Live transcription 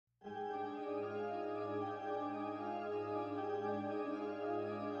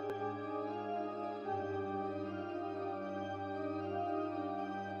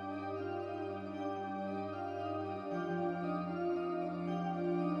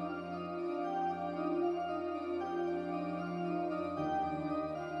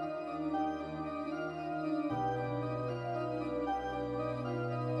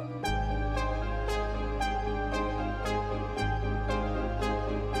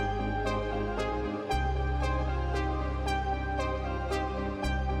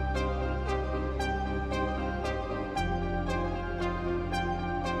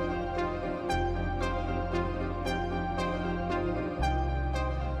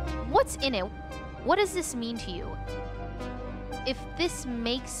what's in it? What does this mean to you? If this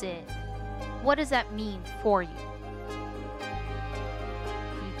makes it, what does that mean for you?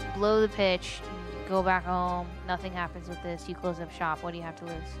 You blow the pitch, you go back home, nothing happens with this, you close up shop, what do you have to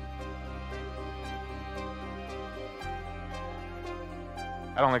lose?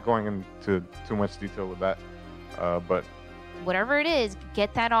 I don't like going into too much detail with that, but... Whatever it is,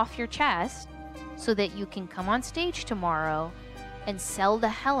 get that off your chest so that you can come on stage tomorrow and sell the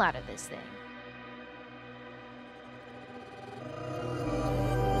hell out of this thing.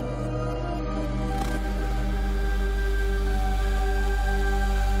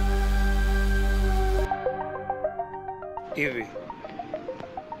 Evie.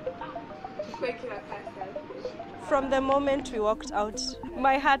 From the moment we walked out,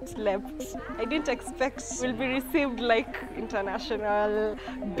 my heart leapt. I didn't expect we'll be received like international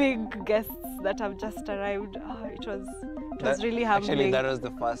big guests that have just arrived. Oh, it was really humbling. Actually, that was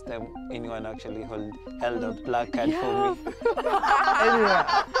the first time anyone actually held a placard for me.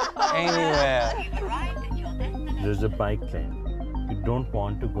 Anywhere. There's a bike lane. You don't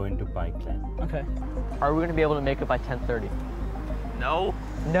want to go into bike lane. Okay. Are we going to be able to make it by 10:30? No.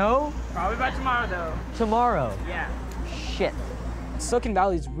 No? Probably by tomorrow, though. Tomorrow? Yeah. Shit. Silicon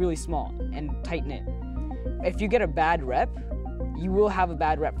Valley is really small and tight-knit. If you get a bad rep, you will have a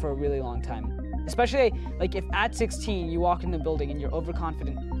bad rep for a really long time. Especially, like, if at 16 you walk in the building and you're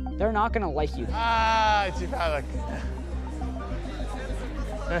overconfident, they're not going to like you. Ah, it's Angelhack.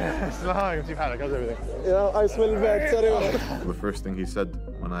 It's long, it's Angelhack, how's everything? You know, I smell bad, sorry. The first thing he said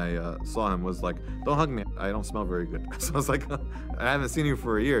when I saw him was like, don't hug me, I don't smell very good. So I was like, I haven't seen you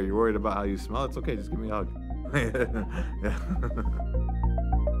for a year, you're worried about how you smell? It's okay, just give me a hug. Yeah.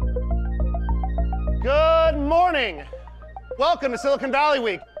 Good morning. Welcome to Silicon Valley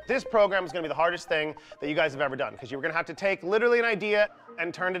Week. This program is going to be the hardest thing that you guys have ever done because you're going to have to take literally an idea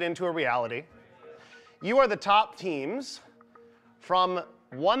and turn it into a reality. You are the top teams from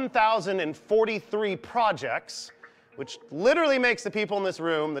 1,043 projects, which literally makes the people in this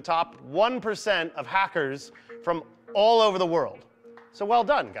room the top 1% of hackers from all over the world. So well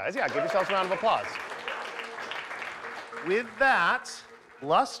done, guys. Yeah, give yourselves a round of applause. With that,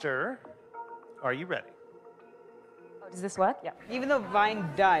 Luster, are you ready? Does this work? Yeah. Even though Vine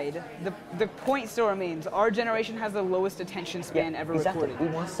died, the point still remains. Our generation has the lowest attention span ever recorded. We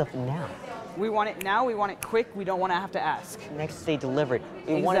want stuff now. We want it now, we want it quick, we don't want to have to ask. Next day delivered.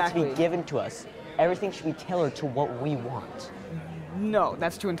 We want it to be given to us. Everything should be tailored to what we want. No,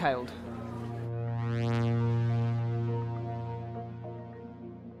 that's too entitled.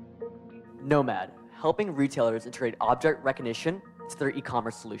 Nomad, helping retailers integrate object recognition to their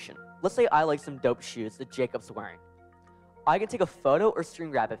e-commerce solution. Let's say I like some dope shoes that Jacob's wearing. I can take a photo or screen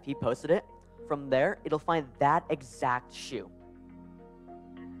grab if he posted it. From there, it'll find that exact shoe.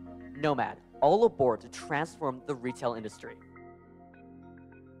 Nomad, all aboard to transform the retail industry.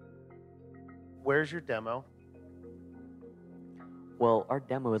 Where's your demo? Well, our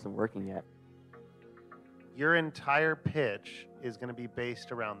demo isn't working yet. Your entire pitch is going to be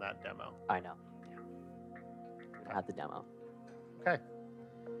based around that demo. I know. I have the demo. Okay.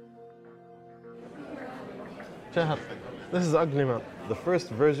 Shahab, this is ugly, man. The first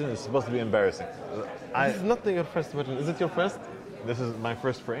version is supposed to be embarrassing. This is not your first version. Is it your first? This is my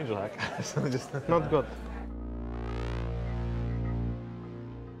first for Angelhack. So just Not good.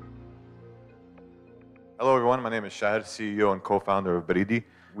 Hello everyone, my name is Shahid, CEO and co-founder of Bridi.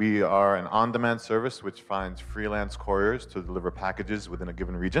 We are an on-demand service which finds freelance couriers to deliver packages within a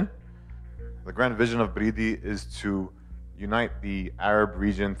given region. The grand vision of Bridi is to unite the Arab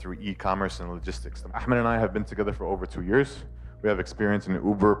region through e-commerce and logistics. Ahmed and I have been together for over 2 years. We have experience in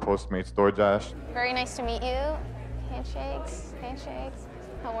Uber, Postmates, DoorDash. Very nice to meet you. Handshakes, handshakes.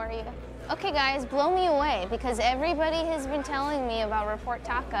 How are you? Okay guys, blow me away because everybody has been telling me about Report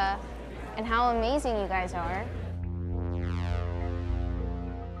Taka and how amazing you guys are.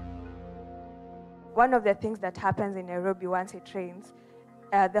 One of the things that happens in Nairobi once it rains,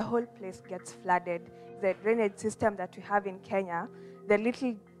 the whole place gets flooded. The drainage system that we have in Kenya, the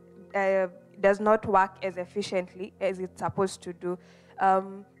little does not work as efficiently as it's supposed to do.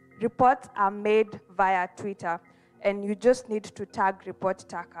 Reports are made via Twitter, and you just need to tag Report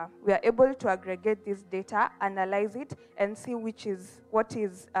Taka. We are able to aggregate this data, analyze it, and see what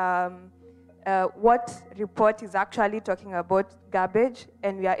report is actually talking about garbage,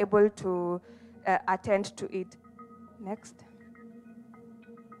 and we are able to attend to it. Next.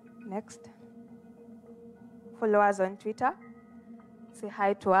 Next. Follow us on Twitter, say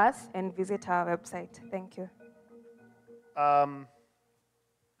hi to us, and visit our website. Thank you.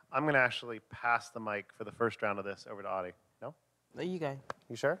 I'm going to actually pass the mic for the first round of this over to Adi. No? There you go.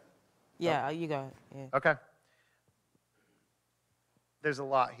 You sure? Yeah, you go. Yeah. Okay. There's a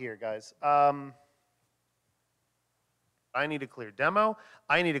lot here, guys. I need a clear demo.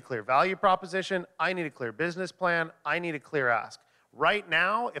 I need a clear value proposition. I need a clear business plan. I need a clear ask. Right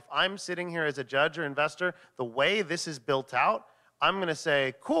now, if I'm sitting here as a judge or investor, the way this is built out, I'm going to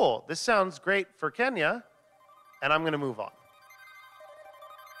say, cool, this sounds great for Kenya, and I'm going to move on.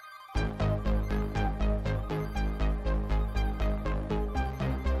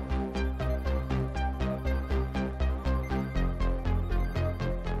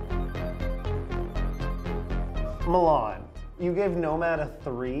 Milan, you gave Nomad a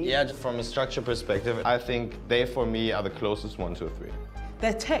 3? Yeah, from a structure perspective, I think they, for me, are the closest one to a 3.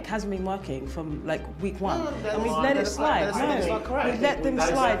 Their tech hasn't been working from like week 1. and we've let it slide. That's not correct. We let them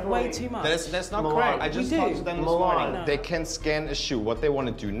slide way too much. That's not correct. I just talked to them this morning. No. They can scan a shoe. What they want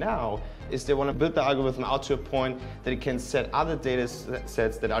to do now is they want to build the algorithm out to a point that it can set other data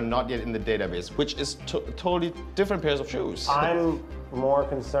sets that are not yet in the database, which is totally different pairs of shoes. I'm more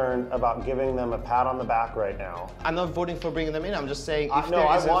concerned about giving them a pat on the back right now. I'm not voting for bringing them in. I'm just saying if No, there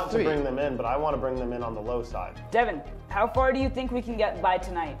I is want a 3. to bring them in, but I want to bring them in on the low side. Devin, how far do you think we can get by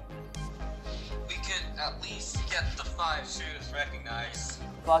tonight? We could at least get the 5 shoes recognized.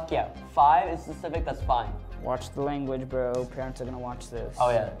 Fuck yeah. 5 is specific, that's fine. Watch the language, bro. Parents are gonna watch this. Oh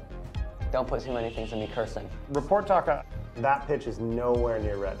yeah. Don't put too many things in me cursing. Report Taka, that pitch is nowhere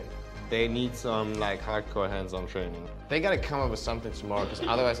near ready. They need some like hardcore hands-on training. They gotta come up with something tomorrow, because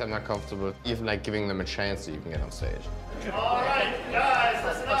otherwise I'm not comfortable even like giving them a chance to even get on stage. All right, guys,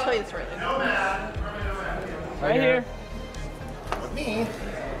 listen up. I'll tell you this right now. Nomad. Right here. With me.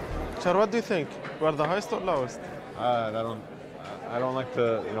 Char, what do you think? We're the highest or lowest? I don't like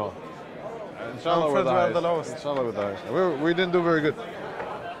to, you know. Inshallah, I'm we're afraid the we're the highest. lowest. Inshallah, we're the highest. We didn't do very good.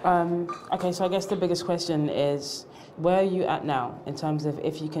 Okay, so I guess the biggest question is, where are you at now in terms of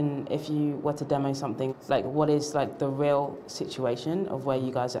if you were to demo something, like what is like the real situation of where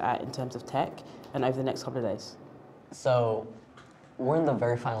you guys are at in terms of tech and over the next couple of days? So we're in the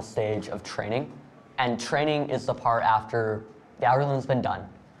very final stage of training, and training is the part after the algorithm's been done.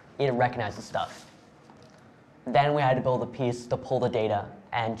 You need to recognize the stuff. Then we had to build a piece to pull the data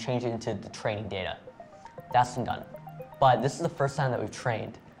and change it into the training data. That's been done. But this is the first time that we've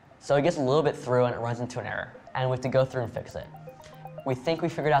trained. So it gets a little bit through and it runs into an error, and we have to go through and fix it. We think we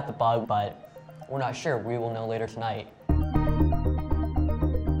figured out the bug, but we're not sure. We will know later tonight.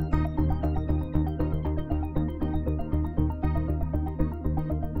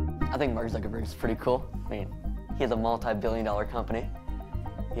 I think Mark Zuckerberg is pretty cool. I mean, he has a multi-billion-dollar company.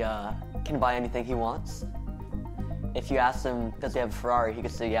 He can buy anything he wants. If you ask him, does he have a Ferrari, he could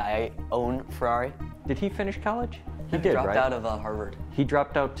say, yeah, I own Ferrari. Did he finish college? He He did, dropped right? out of Harvard. He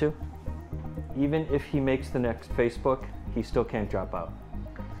dropped out too? Even if he makes the next Facebook, he still can't drop out.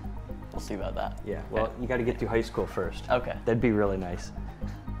 We'll see about that. Yeah, well, you got to get through high school first. Okay. That'd be really nice.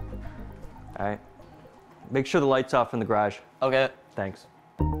 All right. Make sure the light's off in the garage. Okay. Thanks.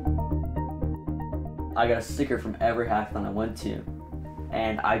 I got a sticker from every hackathon I went to,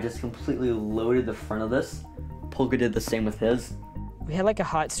 and I just completely loaded the front of this. Polka did the same with his. We had like a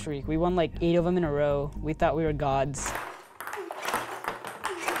hot streak. We won like 8 of them in a row. We thought we were gods.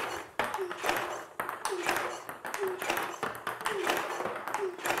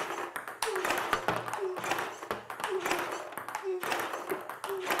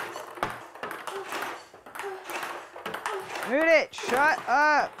 Mood it! Shut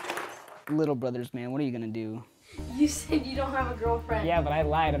up! Little brothers, man, what are you gonna do? You said you don't have a girlfriend. Yeah, but I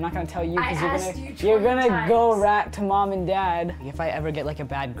lied. I'm not gonna tell you I because asked you're you gonna 20 go times. rat to mom and dad. If I ever get like a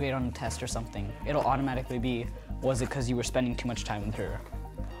bad grade on a test or something, it'll automatically be, was it because you were spending too much time with her?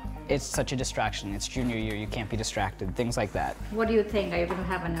 It's such a distraction. It's junior year, you can't be distracted, things like that. What do you think? Are you gonna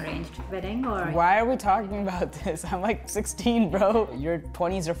have an arranged wedding or? Why are we talking about this? I'm like 16, bro. Your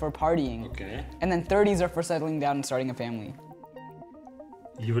 20s are for partying. Okay. And then 30s are for settling down and starting a family.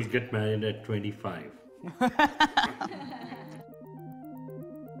 You will get married at 25.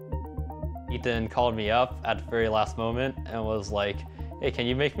 Ethan called me up at the very last moment and was like, hey, can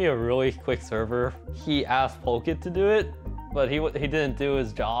you make me a really quick server? He asked Polkit to do it, but he didn't do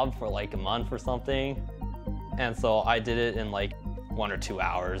his job for like a month or something. And so I did it in like 1 or 2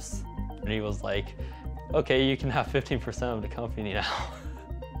 hours. And he was like, okay, you can have 15% of the company now.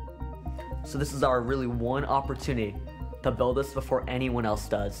 So this is our really one opportunity to build this before anyone else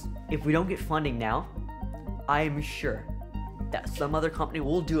does. If we don't get funding now, I am sure that some other company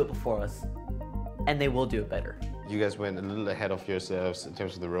will do it before us, and they will do it better. You guys went a little ahead of yourselves in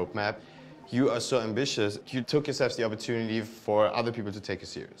terms of the roadmap. You are so ambitious. You took yourselves the opportunity for other people to take you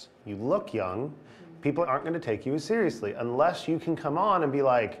serious. You look young. People aren't going to take you as seriously unless you can come on and be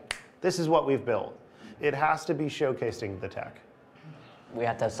like, This is what we've built. It has to be showcasing the tech. We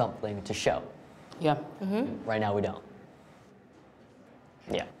have to have something to show. Yeah. Right now we don't.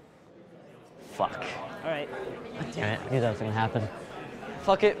 Yeah. Fuck. All right. Damn it, I knew that was gonna happen.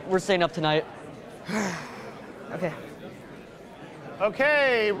 Fuck it, we're staying up tonight. Okay.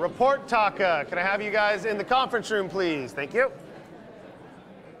 Okay, report Taka. Can I have you guys in the conference room, please? Thank you.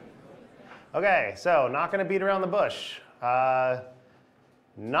 Okay, so not gonna beat around the bush.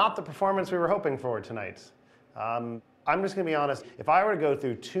 Not the performance we were hoping for tonight. I'm just gonna be honest, if I were to go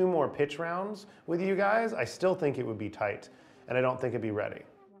through 2 more pitch rounds with you guys, I still think it would be tight, and I don't think it'd be ready.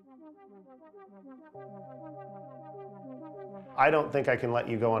 I don't think I can let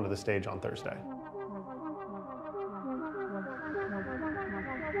you go onto the stage on Thursday.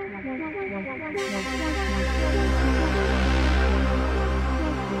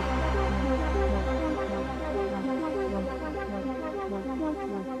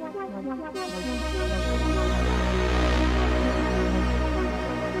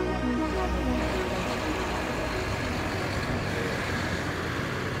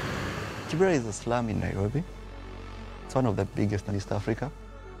 Kibera is a slum in Nairobi. It's one of the biggest in East Africa.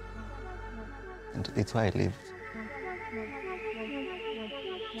 And it's where I live.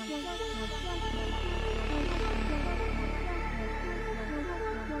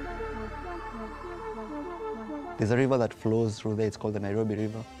 There's a river that flows through there. It's called the Nairobi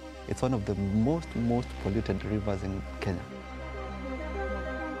River. It's one of the most polluted rivers in Kenya.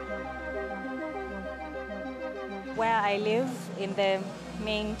 Where I live, in the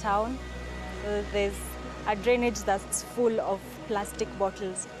main town, there's a drainage that's full of plastic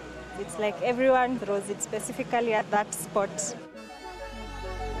bottles. It's like everyone throws it specifically at that spot.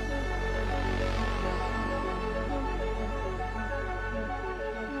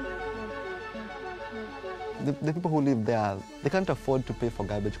 The people who live there, they can't afford to pay for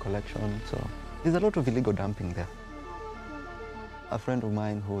garbage collection, so there's a lot of illegal dumping there. A friend of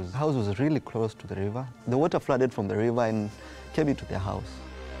mine whose house was really close to the river, the water flooded from the river and came into their house.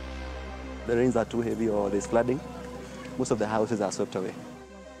 The rains are too heavy or there's flooding. Most of the houses are swept away.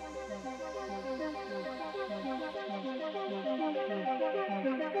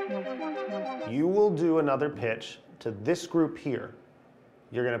 You will do another pitch to this group here.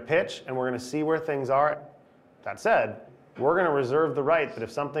 You're gonna pitch and we're gonna see where things are. That said, we're gonna reserve the right that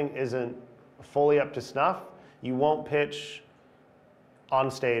if something isn't fully up to snuff, you won't pitch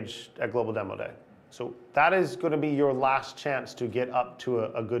on stage at Global Demo Day. So that is gonna be your last chance to get up to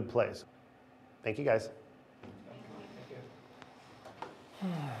a good place. Thank you guys.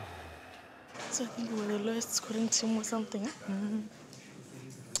 So I think we're the lowest scoring team or something.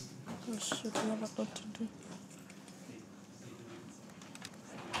 Oh shit, we have a lot to do.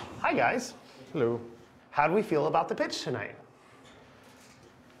 Hi guys. Hello. How do we feel about the pitch tonight?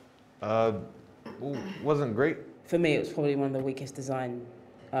 Wasn't great. For me, it was probably one of the weakest design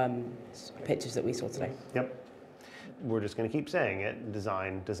pitches that we saw today. Yep. We're just going to keep saying it.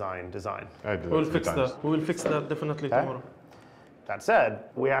 Design, design, design. We'll fix that. We will fix that definitely tomorrow. That said,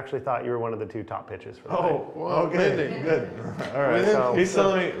 we actually thought you were one of the 2 top pitches for the night. Oh, well, okay, really? good. All right, so he's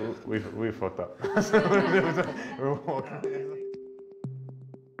telling me we fucked up.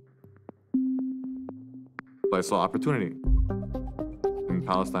 I saw opportunity. In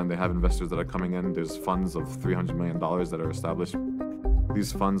Palestine, they have investors that are coming in. There's funds of $300 million that are established.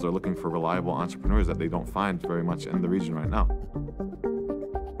 These funds are looking for reliable entrepreneurs that they don't find very much in the region right now.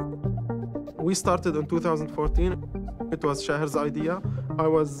 We started in 2014. It was Shaher's idea. I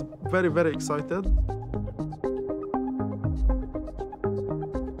was very, very excited.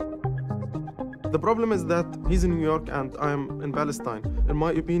 The problem is that he's in New York and I'm in Palestine. In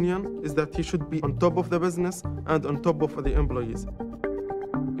my opinion, is that he should be on top of the business and on top of the employees.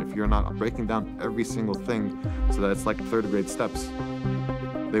 If you're not breaking down every single thing so that it's like 3rd grade steps,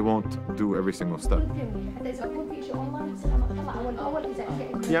 they won't do every single step.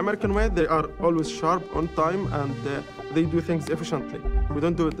 The American way, they are always sharp, on time, and they do things efficiently. We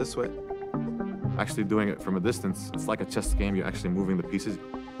don't do it this way. Actually doing it from a distance, it's like a chess game. You're actually moving the pieces.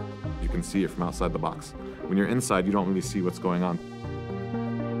 You can see it from outside the box. When you're inside, you don't really see what's going on.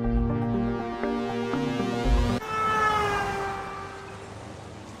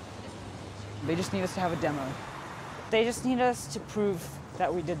 They just need us to have a demo. They just need us to prove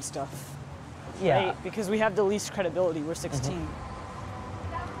that we did stuff. Yeah. Right? Because we have the least credibility. We're 16.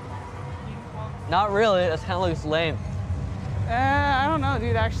 Not really, that kind of looks lame. I don't know,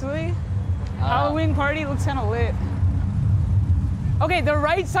 dude, actually. Halloween party looks kind of lit. Okay, the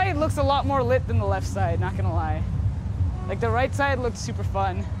right side looks a lot more lit than the left side, not gonna lie. Like, the right side looks super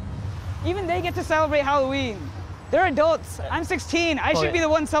fun. Even they get to celebrate Halloween. They're adults. I'm 16. I should be the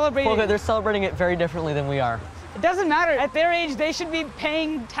one celebrating. Okay, they're celebrating it very differently than we are. It doesn't matter. At their age, they should be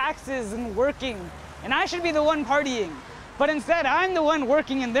paying taxes and working. And I should be the one partying. But instead, I'm the one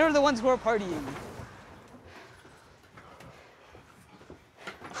working and they're the ones who are partying.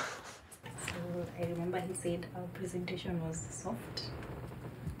 So I remember he said our presentation was soft.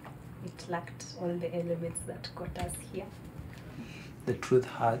 It lacked all the elements that got us here. The truth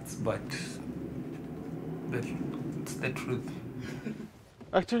hurts, but it's the truth.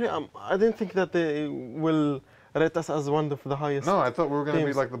 Actually, I didn't think that they will rate us as one of the highest. No, I thought we were going to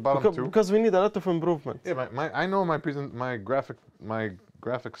be like the bottom two. Because we need a lot of improvement. Yeah, I know my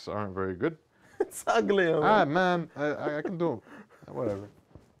graphics aren't very good. It's ugly. Man. Ah, man, I can do whatever.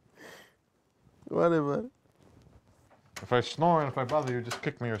 Whatever. If I snore and if I bother you, just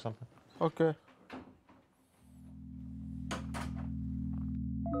kick me or something. Okay.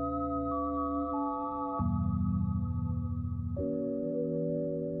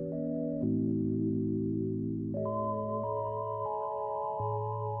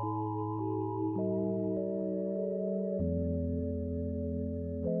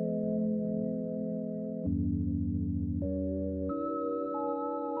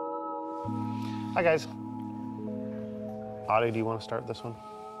 Hi, guys. Adi, do you want to start this one?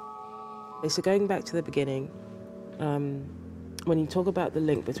 Okay, so going back to the beginning, when you talk about the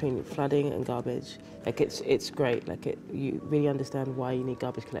link between flooding and garbage, like it's great. Like you really understand why you need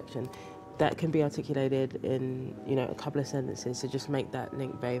garbage collection. That can be articulated in a couple of sentences. So just make that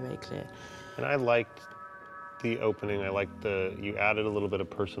link very, very clear. And I liked the opening. I liked you added a little bit of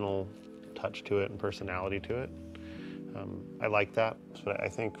personal touch to it and personality to it. I like that. So I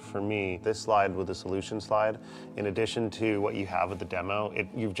think for me, this slide with the solution slide, in addition to what you have at the demo,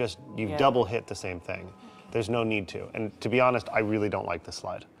 you've double hit the same thing. There's no need to. And to be honest, I really don't like this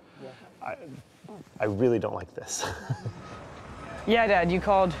slide. Yeah. I really don't like this. Yeah, Dad, you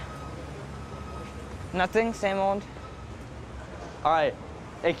called. Nothing, same old. All right.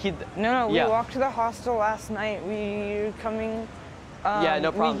 Hey, kid. No, we walked to the hostel last night. We're coming. Yeah,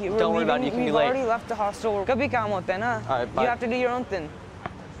 no problem. Don't worry about it. You can be late. We've already left the hostel. Kabhi kaam hota hai na? All right, bye. You have to do your own thing.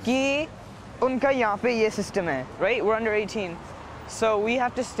 Ki unka yahan pe ye system hai, right? We're under 18. So we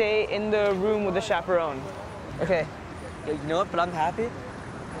have to stay in the room with the chaperone. Okay. You know what? But I'm happy.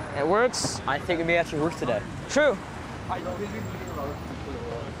 It works. I think it may actually work today. True.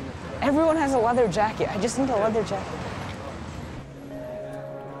 Everyone has a leather jacket. I just need a leather jacket.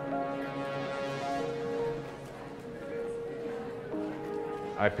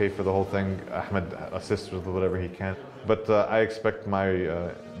 I pay for the whole thing. Ahmed assists with whatever he can. But I expect my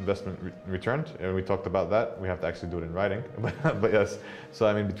investment returned, and we talked about that. We have to actually do it in writing. But yes, so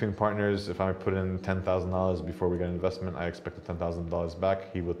I mean, between partners, if I put in $10,000 before we get an investment, I expect the $10,000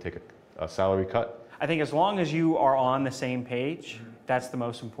 back. He will take a salary cut. I think as long as you are on the same page, that's the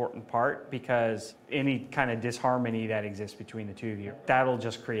most important part, because any kind of disharmony that exists between the two of you, that'll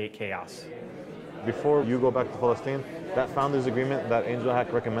just create chaos. Before you go back to Palestine, that founders agreement that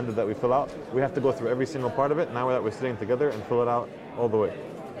Angelhack recommended that we fill out, we have to go through every single part of it now that we're sitting together and fill it out all the way.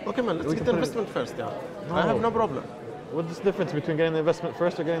 Okay, man, let's get the investment first, yeah. No. I have no problem. What's the difference between getting the investment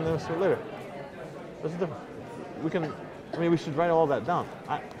first or getting the investment later? What's the difference? We should write all that down.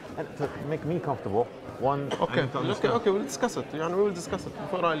 And to make me comfortable, Okay, we'll discuss it. We will discuss it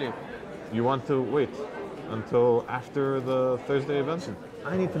before I leave. You want to wait until after the Thursday event?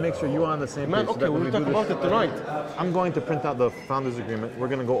 I need to make sure you're on the same page. Okay, we'll talk about it tonight. I'm going to print out the founders agreement. We're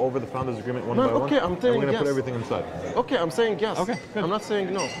going to go over the founders agreement one by one. Okay, I'm saying we're going to yes. put everything inside. Okay, I'm saying yes. Okay, good. I'm not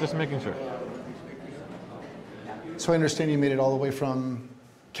saying no. Just making sure. So I understand you made it all the way from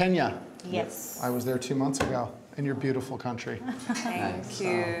Kenya. Yes. I was there 2 months ago in your beautiful country. Thank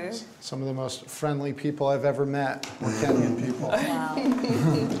you. Some of the most friendly people I've ever met were Kenyan people. Wow.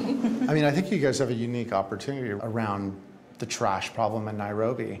 I mean, I think you guys have a unique opportunity around the trash problem in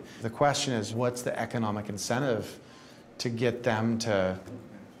Nairobi. The question is, what's the economic incentive to get them to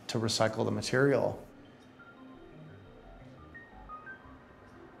recycle the material?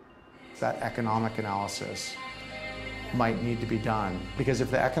 That economic analysis might need to be done, because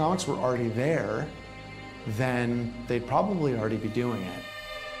if the economics were already there, then they'd probably already be doing it.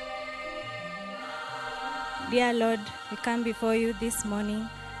 Dear Lord, we come before you this morning,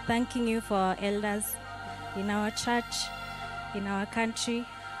 thanking you for our elders in our church, in our country,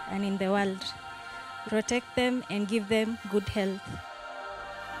 and in the world. Protect them and give them good health.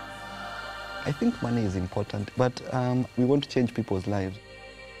 I think money is important, but we want to change people's lives.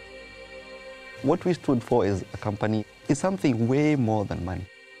 What we stood for as a company is something way more than money.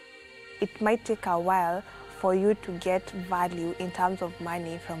 It might take a while for you to get value in terms of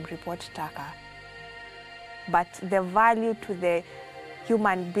money from Report Taka. but the value to the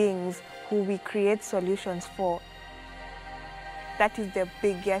human beings who we create solutions for. That is the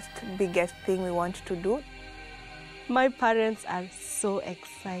biggest thing we want to do. My parents are so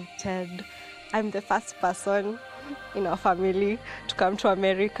excited. I'm the first person in our family to come to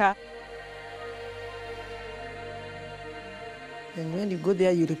America. And when you go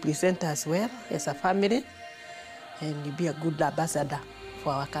there, you represent us well as a family, and you be a good ambassador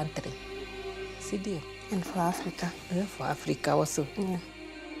for our country. See dear. And for Africa. Yeah, for Africa also. Yeah.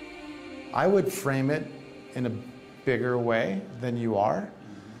 I would frame it in a bigger way than you are.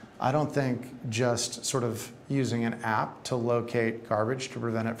 I don't think just sort of using an app to locate garbage to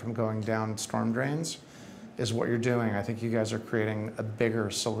prevent it from going down storm drains is what you're doing. I think you guys are creating a bigger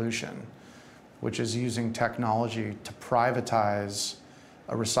solution, which is using technology to privatize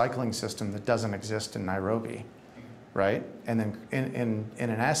a recycling system that doesn't exist in Nairobi, right? And then in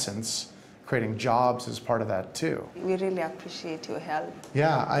an essence, creating jobs is part of that too. We really appreciate your help.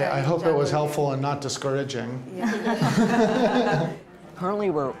 Yeah, I hope it was helpful and not discouraging. Yeah.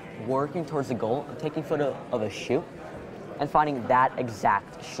 Currently, we're working towards the goal of taking photo of a shoe and finding that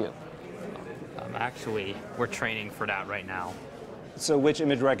exact shoe. Actually, we're training for that right now. So which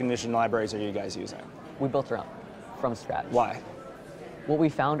image recognition libraries are you guys using? We built our own from scratch. Why? What we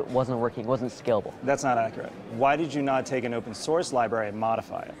found wasn't working, wasn't scalable. That's not accurate. Why did you not take an open source library and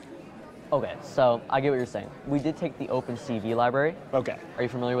modify it? Okay, so I get what you're saying. We did take the OpenCV library. Okay. Are you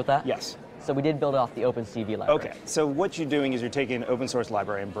familiar with that? Yes. So we did build off the OpenCV library. Okay, so what you're doing is you're taking an open source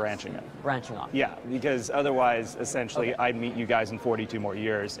library and branching it. Branching off. Yeah, because otherwise, essentially, I'd meet you guys in 42 more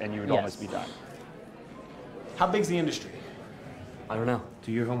years and you would almost be done. How big's the industry? I don't know.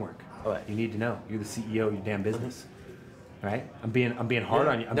 Do your homework. Okay. You need to know. You're the CEO of your damn business. Right? I'm being hard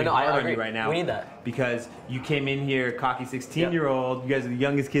on you. I'm No, being no, hard I on agree. you right now. We need that. Because you came in here, cocky 16-year-old. You guys are the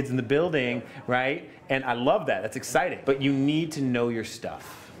youngest kids in the building, right? And I love that. That's exciting. But you need to know your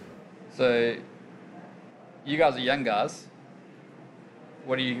stuff. So, you guys are young guys.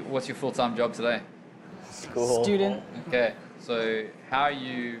 What's your full-time job today? School. Student. Okay. So, how are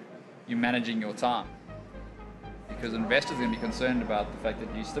you managing your time? Because investors are going to be concerned about the fact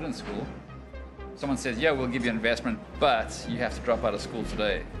that you're still in school. Someone says, yeah, we'll give you an investment, but you have to drop out of school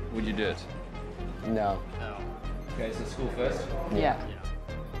today. Would you do it? No. No. Okay, so school first? Yeah.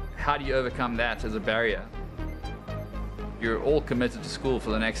 How do you overcome that as a barrier? You're all committed to school for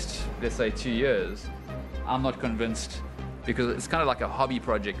the next, let's say, 2 years. I'm not convinced, because it's kind of like a hobby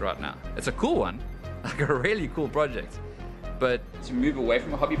project right now. It's a cool one, like a really cool project. But to move away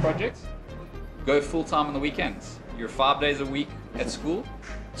from a hobby project, go full-time on the weekends. You're 5 days a week at school,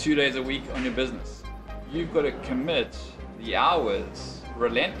 2 days a week on your business. You've got to commit the hours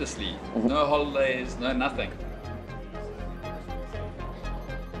relentlessly. No holidays, no nothing.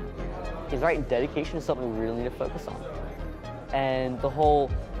 He's right, dedication is something we really need to focus on. And the whole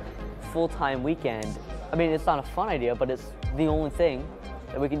full-time weekend, I mean, it's not a fun idea, but it's the only thing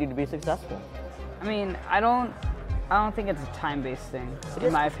that we can do to be successful. I mean, I don't think it's a time-based thing,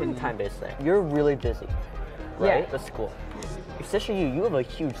 in my opinion. Time-based thing. You're really busy, right? Yeah. With school. Especially you have a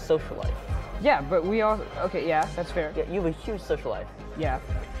huge social life. Yeah, but we all, okay, yeah, that's fair. Yeah, you have a huge social life. Yeah.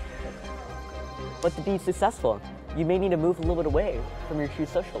 But to be successful, you may need to move a little bit away from your huge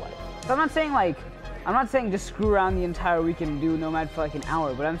social life. So I'm not saying just screw around the entire weekend and do Nomad for like an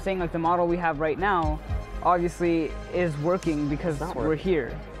hour, but I'm saying like the model we have right now obviously is working because we're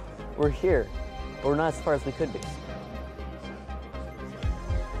here. We're here, but we're not as far as we could be.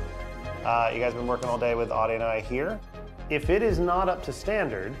 You guys have been working all day with Audie and I here. If it is not up to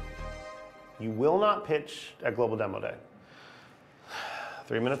standard, you will not pitch at Global Demo Day.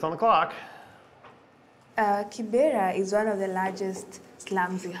 3 minutes on the clock. Kibera is one of the largest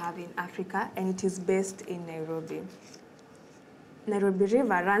slums we have in Africa, and it is based in Nairobi. Nairobi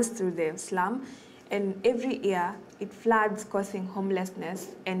River runs through the slum, and every year it floods, causing homelessness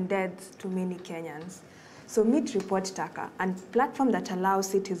and deaths to many Kenyans. So meet Report Taka, a platform that allows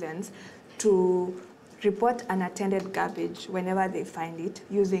citizens to report unattended garbage whenever they find it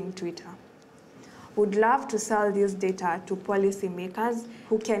using Twitter. Would love to sell this data to policymakers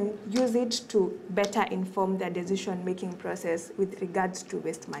who can use it to better inform their decision-making process with regards to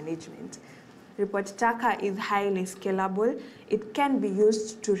waste management. Report Taka is highly scalable. It can be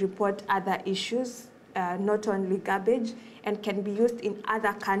used to report other issues, not only garbage, and can be used in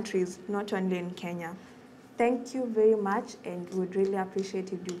other countries, not only in Kenya. Thank you very much, and would really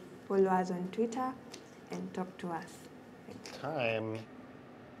appreciate if you follow us on Twitter and talk to us. Time.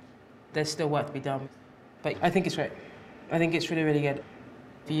 There's still work to be done, but I think it's great. I think it's really, really good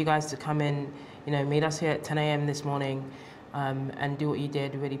for you guys to come in, meet us here at 10 a.m. this morning, and do what you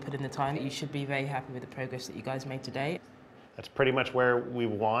did, really put in the time. You should be very happy with the progress that you guys made today. That's pretty much where we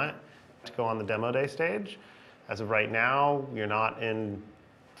want to go on the demo day stage. As of right now, you're not in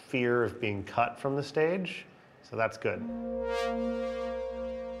fear of being cut from the stage, so that's good.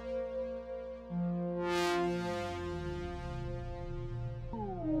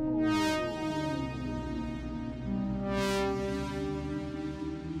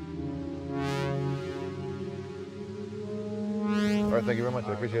 All right, thank you very much.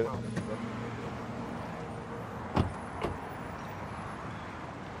 I appreciate it.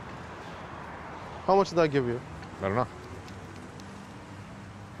 How much did I give you? I don't know.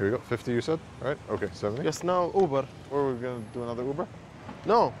 Here we go. 50 you said? Right? Okay, 70? Yes, now Uber. Or we're going to do another Uber?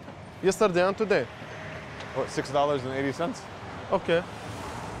 No, yesterday and today. What, $6.80? Okay.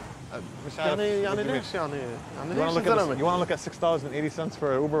 يعني ليش يعني you want to look at $6.80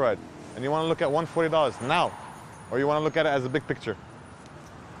 for an Uber ride, and you want to look at $140 now, or you want to look at it as a big picture?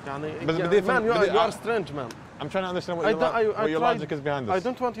 Man, you are strange, man. I'm trying to understand what your logic is behind this. I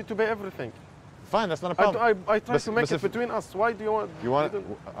don't want you to pay everything. Fine, that's not a problem. I try to make it between us. Why do you want?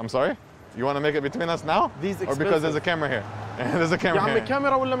 I'm sorry? You want to make it between us now? Or because there's a camera here? There's a camera here.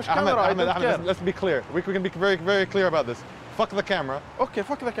 camera ولا مش camera? I don't care. Let's be clear. We can be very, very clear about this. Fuck the camera. Okay,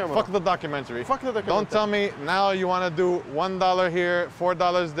 fuck the camera. Fuck the documentary. Fuck the documentary. Don't tell me now you want to do $1 here,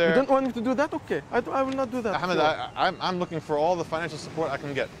 $4 there. You don't want me to do that? Okay, I will not do that. Ahmed, I'm looking for all the financial support I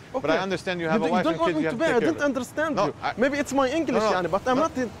can get. Okay. But I understand you have a wife and kids you have to take care of. I don't understand you. Maybe it's my English, but I'm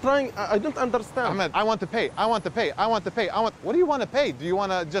not trying. I don't understand. Ahmed, I want to pay. I want to pay. I want to pay. What do you want to pay? Do you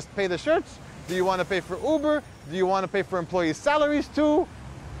want to just pay the shirts? Do you want to pay for Uber? Do you want to pay for employees' salaries too?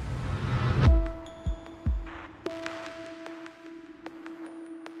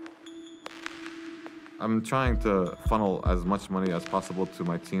 I'm trying to funnel as much money as possible to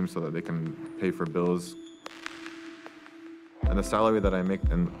my team so that they can pay for bills. And the salary that I make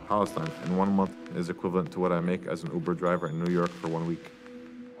in Palestine in 1 month is equivalent to what I make as an Uber driver in New York for 1 week.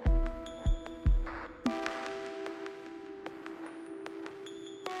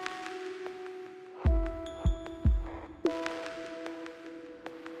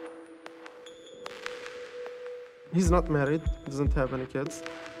 He's not married, doesn't have any kids.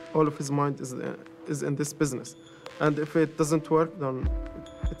 All of his mind is in this business. And if it doesn't work, then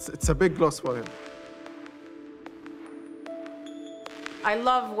it's a big loss for him. I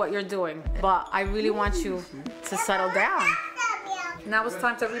love what you're doing, but I really want you to settle down. Now it's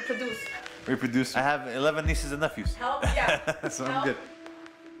time to reproduce. Reproduce. I have 11 nieces and nephews. Help, yeah. So I'm good.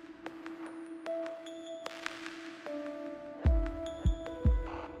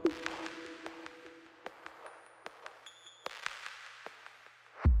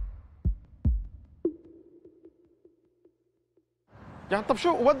 يعني طب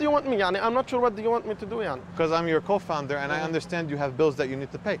شو what do you want me يعني I'm not sure what do you want me to do يعني Because I'm your co-founder and I understand you have bills that you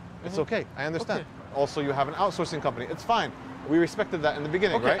need to pay. It's okay. I understand. Okay. Also, you have an outsourcing company. It's fine. We respected that in the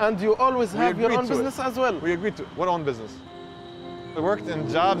beginning, right? And you always have your own business as well. We agreed to it. What own business? I worked in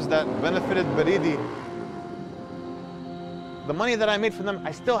jobs that benefited Baridi. The money that I made from them,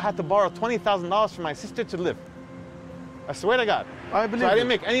 I still had to borrow $20,000 from my sister to live. I swear to God. I believe I didn't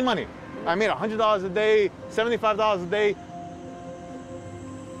make any money. I made $100 a day, $75 a day.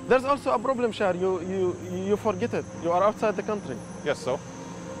 There's also a problem, Shar. You forget it. You are outside the country. Yes, so?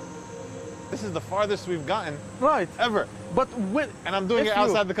 This is the farthest we've gotten. Right. Ever. But when... And I'm doing it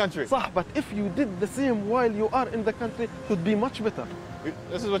outside the country. صح, but if you did the same while you are in the country, it would be much better.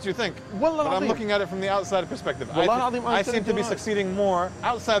 This is what you think. But I'm looking at it from the outside perspective. I seem to be succeeding more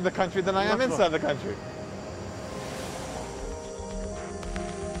outside the country than I am inside the country.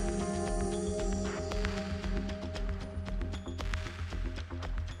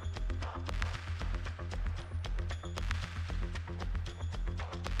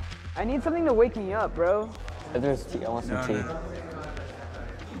 I need something to wake me up, bro. If there's tea, I want some tea.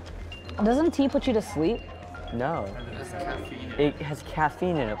 Doesn't tea put you to sleep? No. It has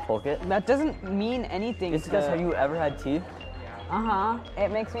caffeine in it, Polkit. That doesn't mean anything. Have you ever had tea? Uh-huh.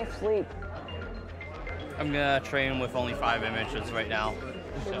 It makes me sleep. I'm gonna train with only 5 images right now.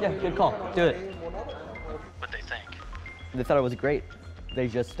 So. Yeah, good call. Do it. What they think? They thought it was great. They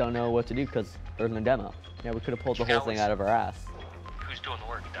just don't know what to do because there's no demo. Yeah, we could have pulled the whole thing out of our ass. Who's doing the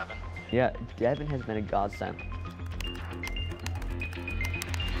work, Devin? Yeah, Devin has been a godsend.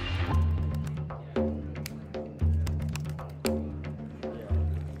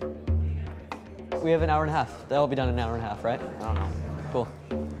 We have an hour and a half. That'll be done in an hour and a half, right? I don't know. Cool.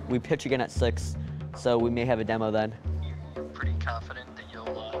 We pitch again at 6, so we may have a demo then. Pretty confident that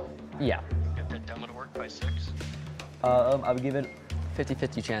you'll Yeah. get that demo to work by 6? I would give it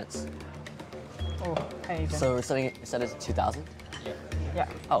 50-50 chance. Oh, hey, Ethan. So we're setting it, set it to 2,000? Yeah.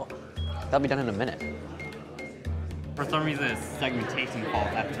 Oh, that'll be done in a minute. For some reason, it's segmentation fault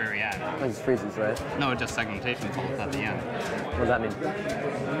at the very end. It freezes, right? No, it's just segmentation fault at the end. What does that mean?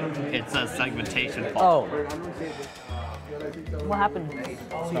 It says segmentation fault. Oh. What happened?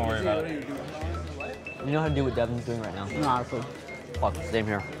 Don't worry about it. You know how to do what Devin's doing right now? No, honestly. Fuck, same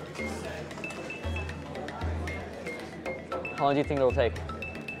here. How long do you think it'll take?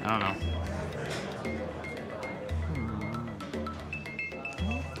 I don't know.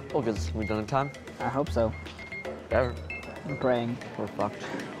 Oh, good. We done in time? I hope so. Better. I'm praying. We're fucked.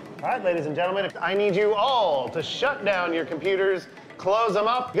 All right, ladies and gentlemen, I need you all to shut down your computers, close them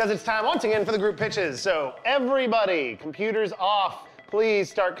up, because it's time once again for the group pitches. So everybody, computers off. Please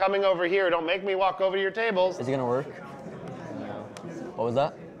start coming over here. Don't make me walk over to your tables. Is it gonna work? What was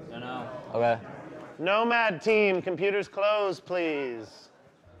that? I don't know. Okay. Nomad team, computers closed, please.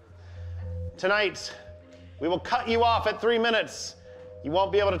 Tonight, we will cut you off at 3 minutes. You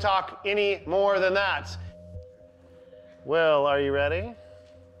won't be able to talk any more than that. Will, are you ready?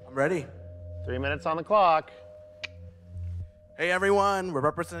 I'm ready. 3 minutes on the clock. Hey everyone, we're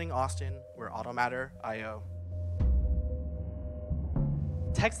representing Austin. We're Automatter.io.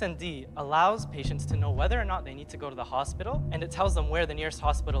 TextND allows patients to know whether or not they need to go to the hospital, and it tells them where the nearest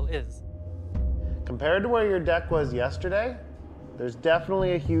hospital is. Compared to where your deck was yesterday, there's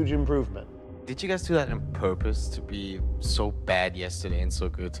definitely a huge improvement. Did you guys do that on purpose to be so bad yesterday and so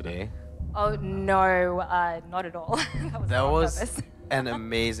good today? Oh, no, not at all. That was an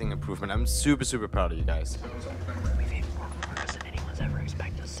amazing improvement. I'm super, super proud of you guys. We've made more progress than anyone's ever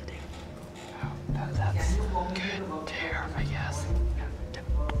expected us to do. That's good to hear, I guess.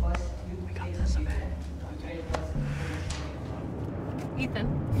 We got this, okay? Ethan,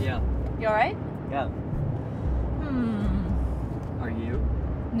 Yeah. you all right? Yeah. Are you?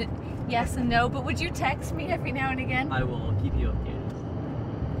 Yes and no, but would you text me every now and again? I will keep you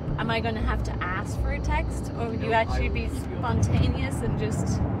updated. Am I going to have to ask for a text, or would you actually be spontaneous and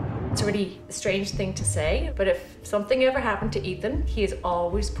just... It's a really strange thing to say, but if something ever happened to Ethan, he has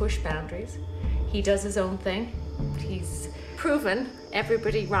always pushed boundaries. He does his own thing. He's proven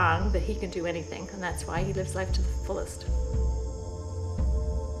everybody wrong that he can do anything, and that's why he lives life to the fullest.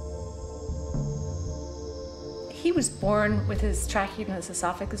 He was born with his trachea and his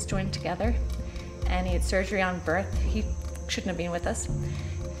esophagus joined together, and he had surgery on birth. He shouldn't have been with us.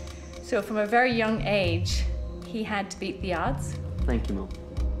 So from a very young age, he had to beat the odds. Thank you, Mom.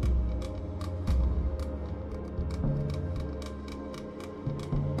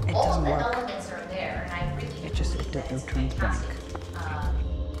 It doesn't work. It turns back.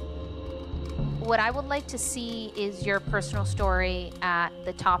 What I would like to see is your personal story at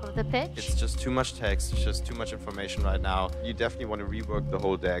the top of the pitch. It's just too much text, it's just too much information right now. You definitely want to rework the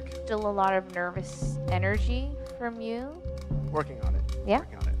whole deck. Still a lot of nervous energy from you. Working on it. Yeah,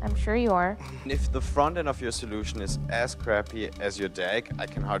 I'm sure you are. If the front end of your solution is as crappy as your deck, I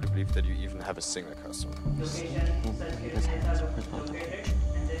can hardly believe that you even have a single customer. Do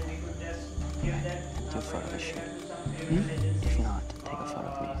a photo of the shoot. If not, take a photo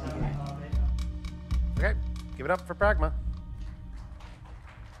of me. Right? Okay, give it up for Pragma.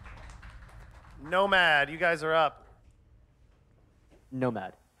 Nomad, you guys are up.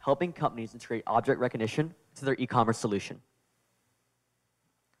 Nomad, helping companies integrate object recognition to their e-commerce solution.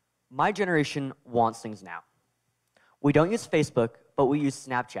 My generation wants things now. We don't use Facebook, but we use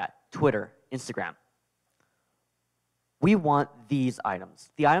Snapchat, Twitter, Instagram. We want these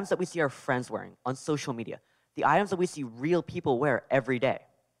items, the items that we see our friends wearing on social media, the items that we see real people wear every day.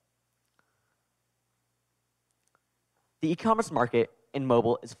 The e-commerce market in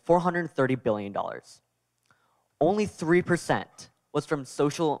mobile is $430 billion. Only 3% was from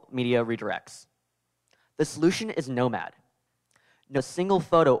social media redirects. The solution is Nomad. No single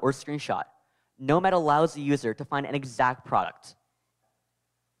photo or screenshot. Nomad allows the user to find an exact product.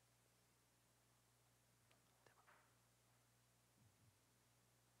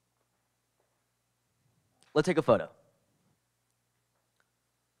 Let's take a photo.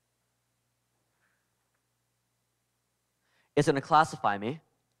 It's going to classify me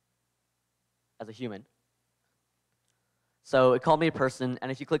as a human. So it called me a person, and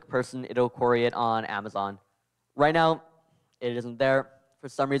if you click person, it'll query it on Amazon. Right now, it isn't there. For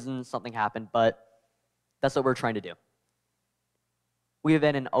some reason, something happened, but that's what we're trying to do. We have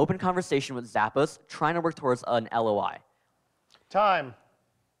been in open conversation with Zappos, trying to work towards an LOI. Time.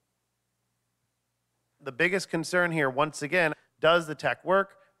 The biggest concern here, once again, does the tech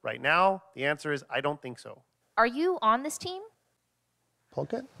work? Right now, the answer is I don't think so. Are you on this team?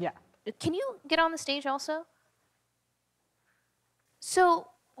 Polka? Yeah. Can you get on the stage also? So,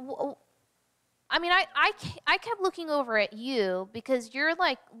 I mean, I kept looking over at you because you're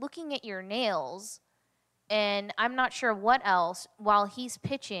like looking at your nails, and I'm not sure what else while he's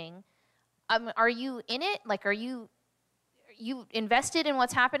pitching. Are you in it? Like, are you invested in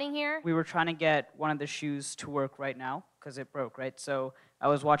what's happening here? We were trying to get one of the shoes to work right now because it broke, right? So I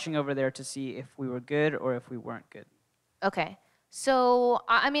was watching over there to see if we were good or if we weren't good. Okay. So,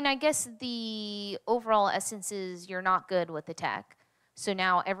 I mean, I guess the overall essence is you're not good with the tech. So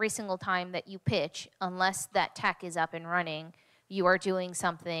now every single time that you pitch, unless that tech is up and running, you are doing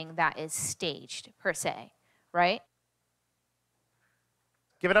something that is staged, per se, right?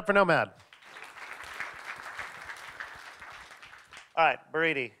 Give it up for Nomad. All right,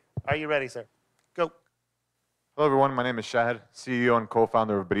 Baridi, are you ready, sir? Go. Hello, everyone. My name is Shahid, CEO and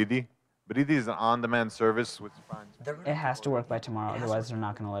co-founder of Baridi. Baridi is an on-demand service which finds... It has to work by tomorrow, otherwise they're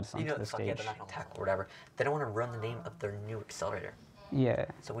not going to let us onto the stage. Yeah, they're not going to tech or whatever. They don't want to run the name of their new accelerator. Yeah.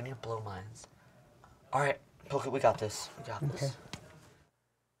 So we need to blow minds. All right, Poke, we got this. We got this.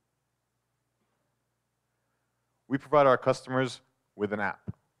 We provide our customers with an app.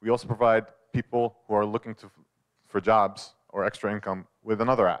 We also provide people who are looking for jobs or extra income with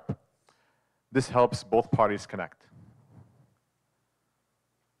another app. This helps both parties connect.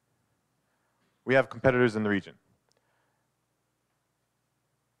 We have competitors in the region,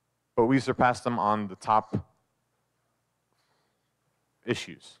 but we surpass them on the top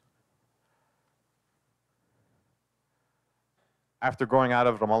issues. After growing out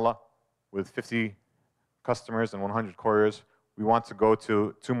of Ramallah with 50 customers and 100 couriers, we want to go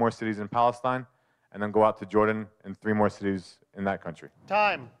to 2 more cities in Palestine and then go out to Jordan and 3 more cities in that country.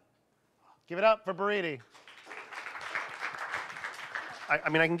 Time. Give it up for Baridi. I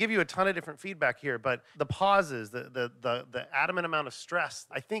mean, I can give you a ton of different feedback here, but the pauses, the adamant amount of stress,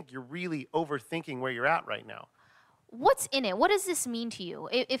 I think you're really overthinking where you're at right now. What's in it? What does this mean to you?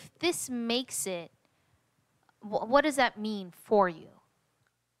 If this makes it, what does that mean for you?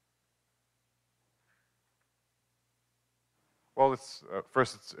 Well,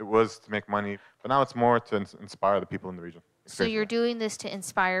 first it was to make money, but now it's more to inspire the people in the region. So you're doing this to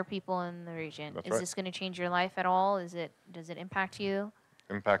inspire people in the region. That's Is right. this going to change your life at all? Does it impact you?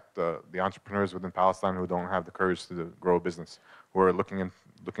 Impact the entrepreneurs within Palestine who don't have the courage to grow a business, who are looking into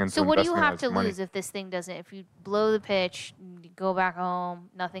So what do you investment have as to money. lose if this thing doesn't? If you blow the pitch, you go back home,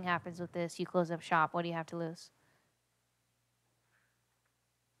 nothing happens with this, you close up shop. What do you have to lose?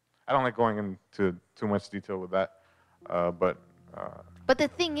 I don't like going into too much detail with that, but the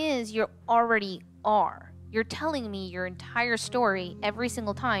thing is, you already are. You're telling me your entire story every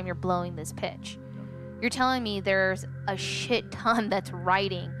single time you're blowing this pitch. You're telling me there's a shit ton that's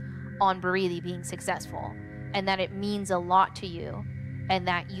riding on Baridi being successful, and that it means a lot to you, and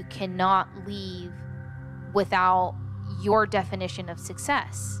that you cannot leave without your definition of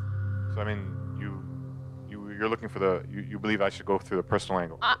success. so I mean, you're looking for you believe I should go through the personal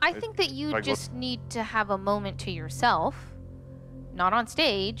angle. I think that you just need to have a moment to yourself, not on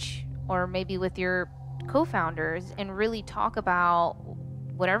stage, or maybe with your co-founders, and really talk about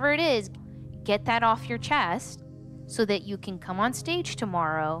whatever it is, get that off your chest so that you can come on stage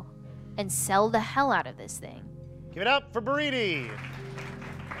tomorrow and sell the hell out of this thing. Give it up for Baridi.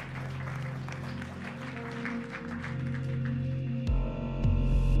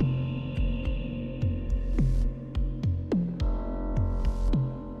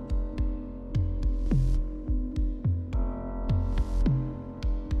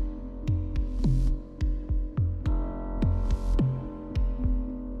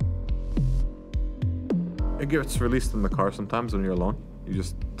 It gets released in the car sometimes when you're alone. You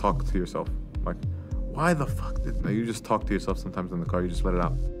just talk to yourself. Like, why the fuck did... You just talk to yourself sometimes in the car. You just let it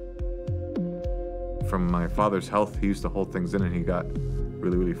out. From my father's health, he used to hold things in and he got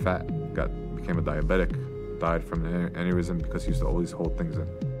really, really fat. Became a diabetic. Died from an aneurysm because he used to always hold things in.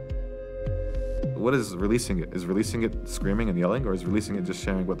 What is releasing it? Is releasing it screaming and yelling, or is releasing it just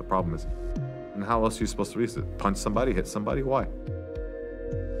sharing what the problem is? And how else are you supposed to release it? Punch somebody, hit somebody? Why?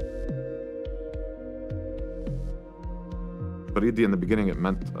 But in the beginning, it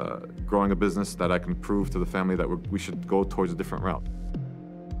meant growing a business that I can prove to the family that we should go towards a different route.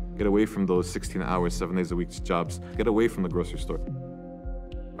 Get away from those 16 hours, 7 days a week jobs. Get away from the grocery store.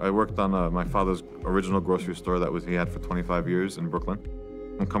 I worked on my father's original grocery store that he had for 25 years in Brooklyn,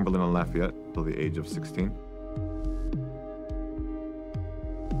 in Cumberland and Lafayette, till the age of 16.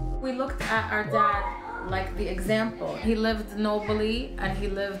 We looked at our dad like the example. He lived nobly and he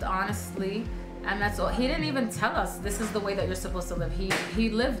lived honestly. And that's all. He didn't even tell us this is the way that you're supposed to live. He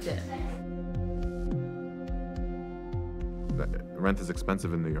lived it. Rent is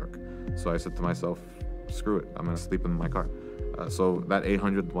expensive in New York. So I said to myself, screw it, I'm gonna sleep in my car. So that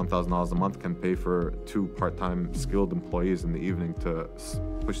 $800, $1,000 a month can pay for 2 part-time skilled employees in the evening to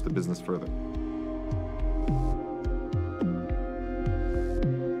push the business further.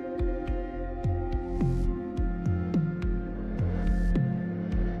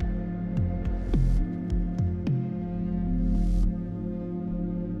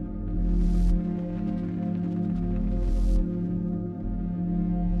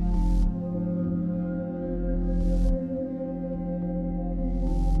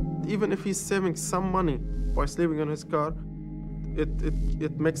 Even if he's saving some money by sleeping in his car,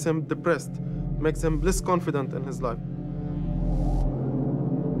 it makes him depressed, makes him less confident in his life.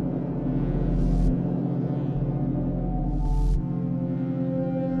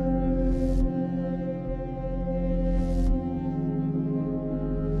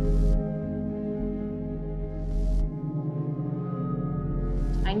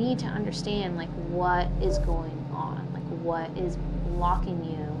 I need to understand like what is going on, like what is blocking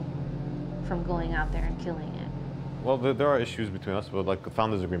you from going out there and killing it. Well, there are issues between us, but like the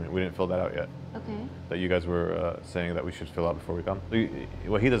founders agreement, we didn't fill that out yet. Okay. That you guys were saying that we should fill out before we come.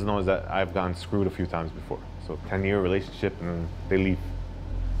 What he doesn't know is that I've gotten screwed a few times before. So 10-year relationship and they leave.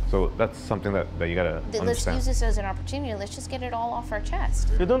 So that's something that you gotta understand. Let's use this as an opportunity. Let's just get it all off our chest.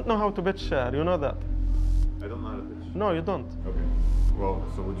 You don't know how to pitch, you know that. I don't know how to pitch. No, you don't. Okay. Well,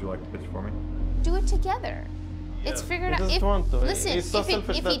 so would you like to pitch for me? Do it together. It's figured out. He doesn't want to. Listen, He's so if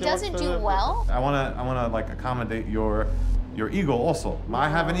selfish he that he doesn't wants to do well, I wanna like accommodate your ego also. I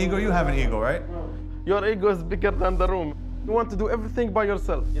have an ego, you have an ego, right? Your ego is bigger than the room. You want to do everything by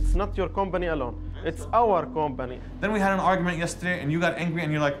yourself. It's not your company alone. It's our company. Then we had an argument yesterday and you got angry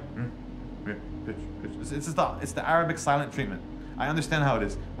and you're like, pitch. It's the Arabic silent treatment. I understand how it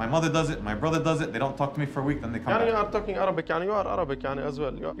is. My mother does it, my brother does it, they don't talk to me for a week, then they come back. You are talking Arabic, you are Arabic as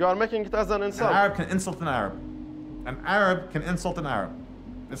well. You are making it as an insult. An Arab can insult an Arab. An Arab can insult an Arab.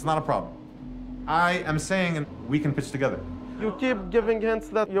 It's not a problem. I am saying we can pitch together. You keep giving hints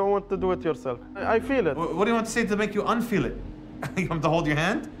that you want to do it yourself. I feel it. What do you want to say to make you unfeel it? You want to hold your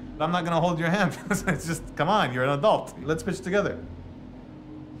hand? I'm not going to hold your hand. It's just, come on, you're an adult. Let's pitch together.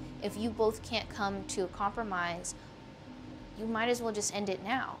 if you both can't come to a compromise, you might as well just end it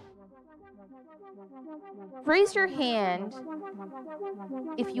now. Raise your hand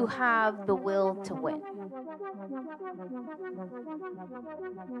if you have the will to win.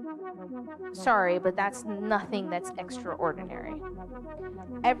 Sorry, but that's nothing that's extraordinary.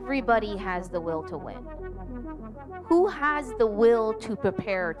 Everybody has the will to win. Who has the will to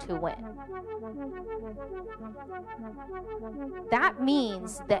prepare to win? That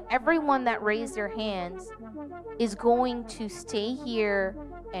means that everyone that raised their hands is going to stay here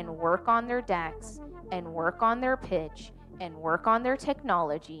and work on their decks and work on their pitch and work on their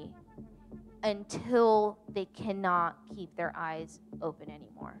technology until they cannot keep their eyes open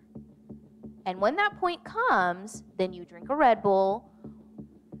anymore. And when that point comes, then you drink a Red Bull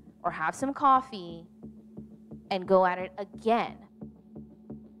or have some coffee and go at it again.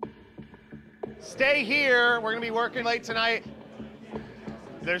 Stay here. We're going to be working late tonight.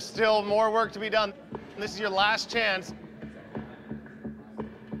 There's still more work to be done. This is your last chance.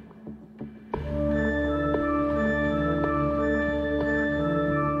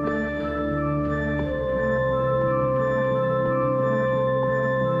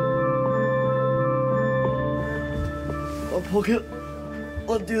 Okay,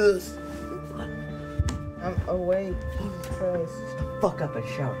 let's do this. I'm awake. Christ. Fuck up and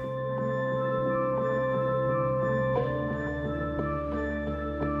shower.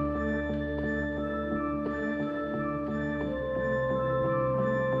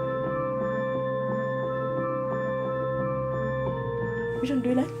 Which one do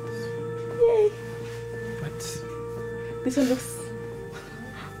you like? Yay! What? This one looks...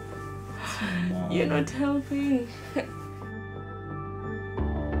 You're not helping. There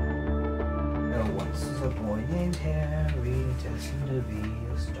once was a boy named Harry, destined to be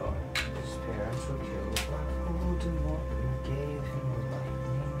a star. His parents were killed by Voldemort, who gave him a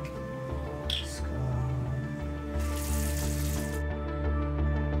lightning scar.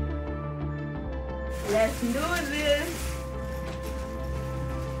 Let's do this!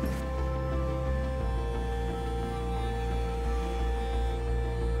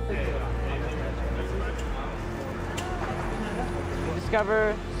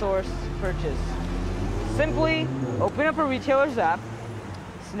 Discover, source, purchase. Simply open up a retailer's app,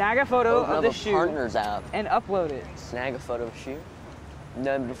 snag a photo of the shoe, partner's app, and upload it. Snag a photo of a shoe, and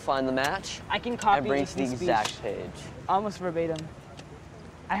then to find the match. I can copy and bring to the speech. exact page. Almost verbatim.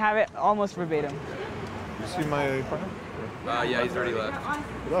 I have it almost verbatim. You see my partner? Yeah, he's already left.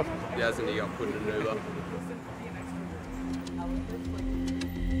 He left? Yeah, isn't he got put in an Uber?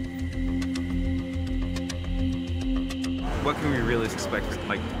 What can we really expect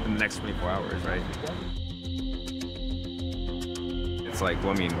like in the next 24 hours, right? It's like,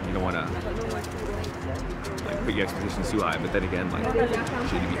 well, I mean, you don't want to like put your expectations too high, but then again, like,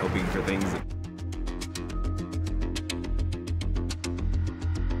 should you be hoping for things?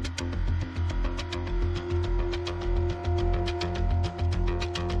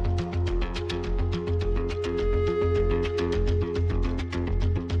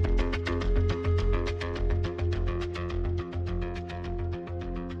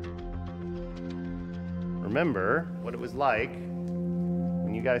 Remember what it was like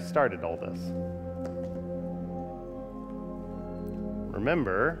when you guys started all this.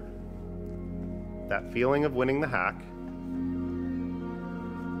 Remember that feeling of winning the hack,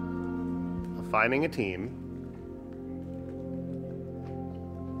 of finding a team,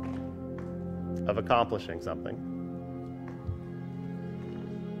 of accomplishing something.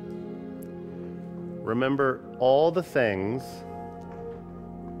 Remember all the things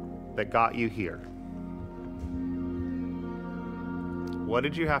that got you here. What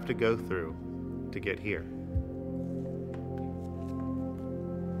did you have to go through to get here?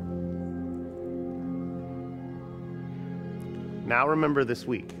 Now remember this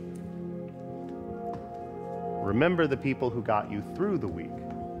week. Remember the people who got you through the week.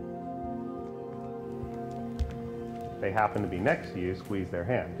 If they happen to be next to you, squeeze their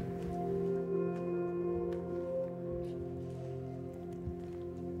hand.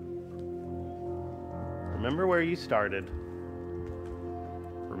 Remember where you started.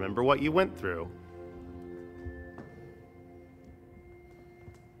 Remember what you went through.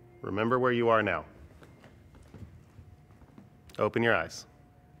 Remember where you are now. Open your eyes.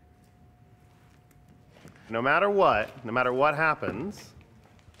 No matter what happens,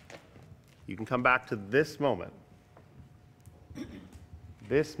 you can come back to this moment.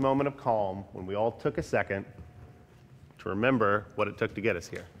 This moment of calm when we all took a second to remember what it took to get us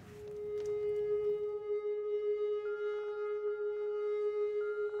here.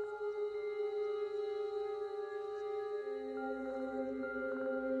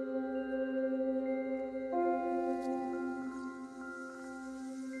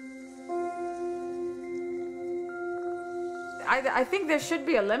 I think there should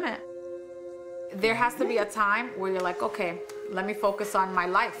be a limit. There has to be a time where you're like, okay, let me focus on my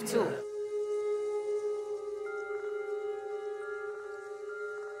life too.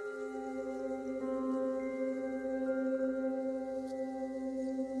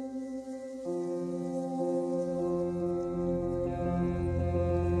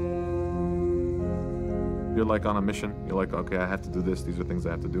 You're like on a mission. You're like, okay, I have to do this. These are things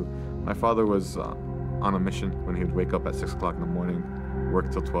I have to do. My father was on a mission when he would wake up at 6 o'clock in the morning,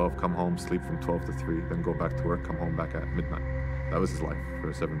 work till 12, come home, sleep from 12 to 3, then go back to work, come home back at midnight. That was his life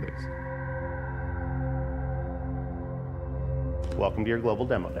for 7 days. Welcome to your global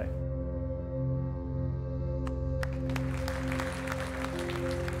demo day.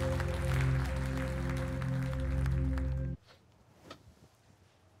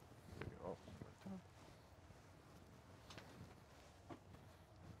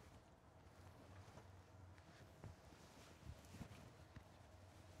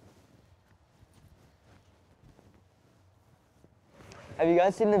 Have you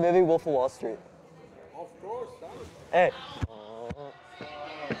guys seen the movie Wolf of Wall Street? Of course. Hey.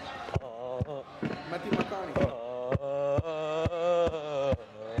 Matthew McConaughey.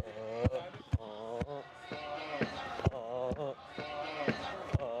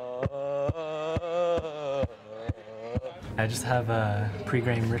 I just have a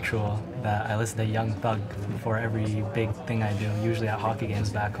pre-game ritual that I listen to Young Thug before every big thing I do, usually at hockey games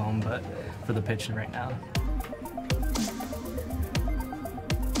back home, but for the pitch right now.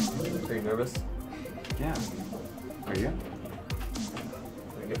 Are you nervous? Yeah. Are you?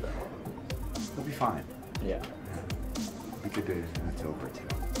 We'll be fine. Yeah. We could do it and it's over too.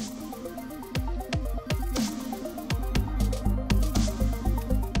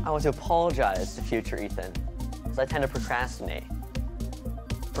 I want to apologize to future Ethan, because I tend to procrastinate.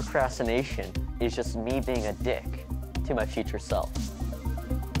 Procrastination is just me being a dick to my future self.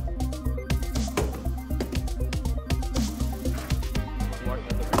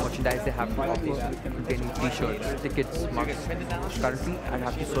 Merchandise they have to offer containing t-shirts, tickets, mugs. Currently, I'd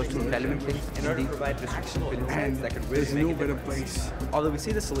have to search through relevant links in the And there's no better place. Although we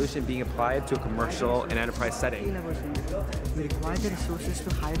see the solution being applied to a commercial and enterprise setting. We require the resources to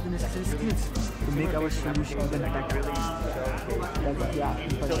hire the necessary skills to make our solution even better.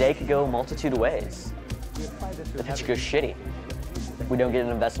 Today could go a multitude of ways. The pitch goes shitty. We don't get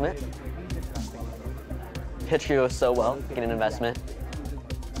an investment. pitch goes so well, get an investment.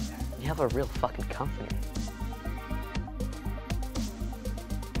 You have a real fucking company.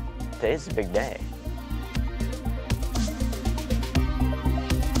 Today's a big day.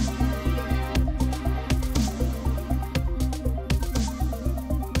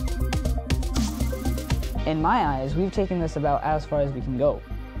 In my eyes, we've taken this about as far as we can go.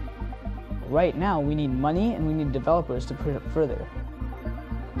 Right now, we need money and we need developers to push it further.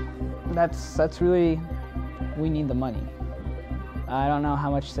 That's really, we need the money. I don't know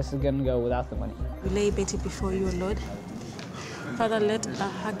how much this is going to go without the money. We lay Betty before you, Lord. Father, let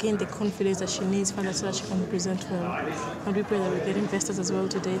her gain the confidence that she needs, Father, so that she can present well. And we pray that we get investors as well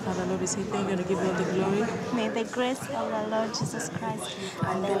today, Father, Lord. We say thank you and give you all the glory. May the grace of our Lord Jesus Christ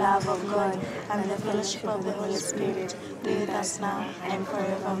and the love of God and the fellowship of the Holy Spirit be with us now and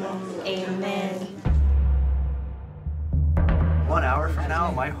forevermore. Amen. 1 hour from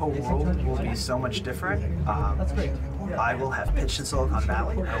now, my whole world will be so much different. I will have pitched in Silicon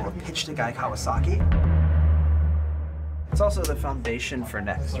Valley. I will have pitched to Guy Kawasaki. It's also the foundation for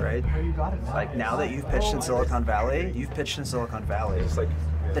next, right? Like now that you've pitched in Silicon Valley, you've pitched in Silicon Valley. It's like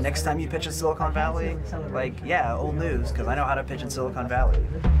the next time you pitch in Silicon Valley, like, yeah, old news, because I know how to pitch in Silicon Valley.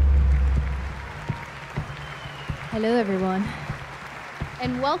 Hello, everyone,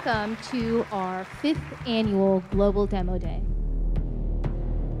 and welcome to our 5th annual Global Demo Day.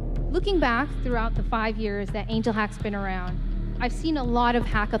 Looking back throughout the 5 years that Angelhack's been around, I've seen a lot of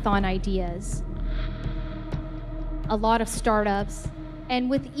hackathon ideas, a lot of startups, and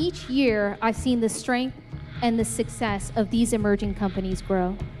with each year, I've seen the strength and the success of these emerging companies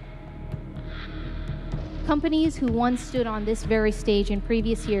grow. Companies who once stood on this very stage in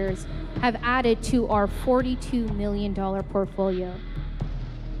previous years have added to our $42 million portfolio.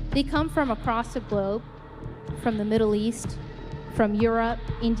 They come from across the globe, from the Middle East, from Europe,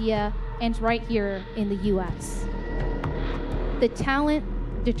 India, and right here in the US. The talent,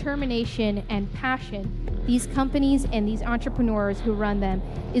 determination, and passion these companies and these entrepreneurs who run them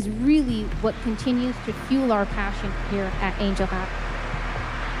is really what continues to fuel our passion here at Angelhack.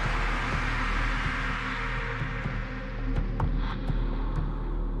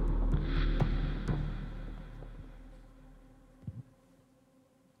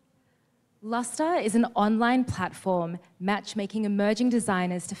 Luster is an online platform matchmaking emerging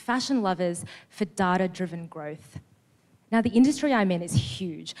designers to fashion lovers for data-driven growth. Now, the industry I'm in is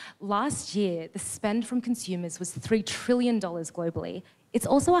huge. Last year, the spend from consumers was $3 trillion globally. It's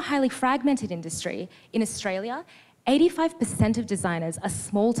also a highly fragmented industry. In Australia, 85% of designers are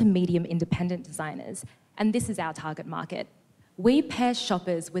small to medium independent designers, and this is our target market. We pair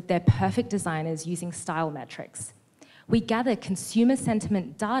shoppers with their perfect designers using style metrics. We gather consumer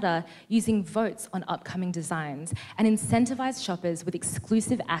sentiment data using votes on upcoming designs and incentivize shoppers with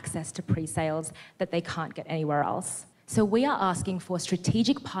exclusive access to pre-sales that they can't get anywhere else. So we are asking for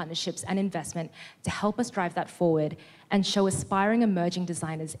strategic partnerships and investment to help us drive that forward and show aspiring emerging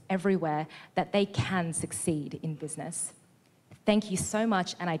designers everywhere that they can succeed in business. Thank you so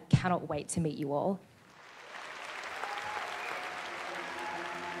much, and I cannot wait to meet you all.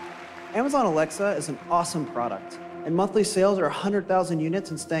 Amazon Alexa is an awesome product, and monthly sales are 100,000 units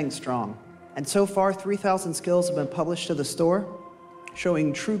and staying strong. And so far, 3,000 skills have been published to the store,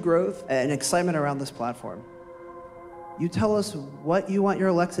 showing true growth and excitement around this platform. You tell us what you want your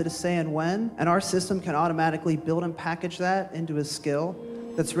Alexa to say and when, and our system can automatically build and package that into a skill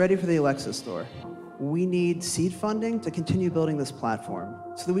that's ready for the Alexa store. We need seed funding to continue building this platform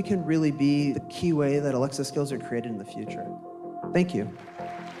so that we can really be the key way that Alexa skills are created in the future. Thank you.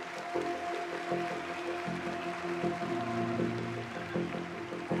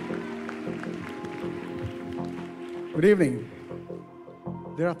 Good evening.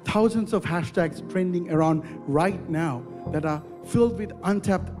 There are thousands of hashtags trending around right now that are filled with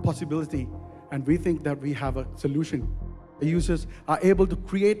untapped possibility, and we think that we have a solution. The users are able to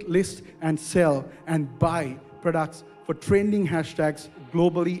create lists and sell and buy products for trending hashtags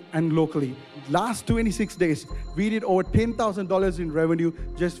globally and locally. Last 26 days, we did over $10,000 in revenue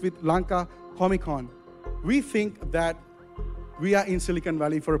just with Lanka Comic-Con. We think that we are in Silicon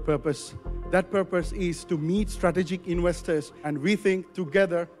Valley for a purpose. That purpose is to meet strategic investors, and we think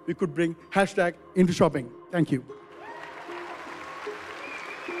together we could bring hashtag into shopping. Thank you.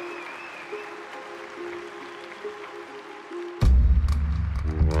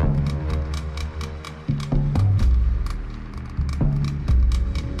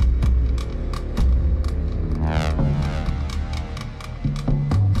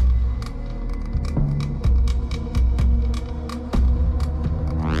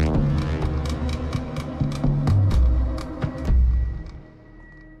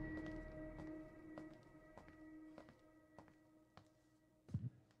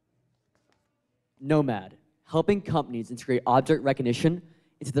 Nomad, helping companies integrate object recognition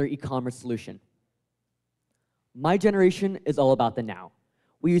into their e-commerce solution. My generation is all about the now.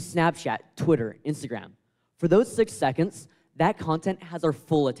 We use Snapchat, Twitter, Instagram. For those 6 seconds, that content has our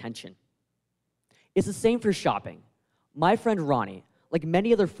full attention. It's the same for shopping. My friend Ronnie, like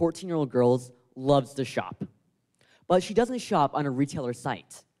many other 14-year-old girls, loves to shop. But she doesn't shop on a retailer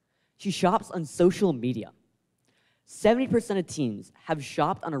site. She shops on social media. 70% of teens have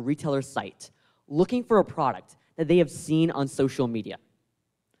shopped on a retailer site looking for a product that they have seen on social media.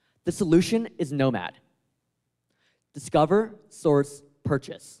 The solution is Nomad. Discover, source,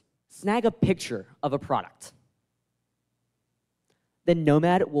 purchase. Snag a picture of a product. Then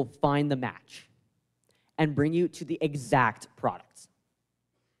Nomad will find the match and bring you to the exact product.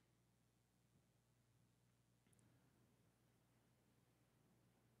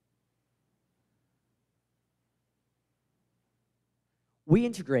 We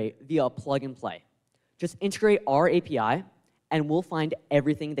integrate via a plug and play. Just integrate our API, and we'll find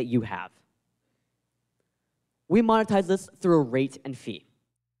everything that you have. We monetize this through a rate and fee.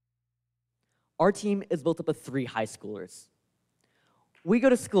 Our team is built up of 3 high schoolers. We go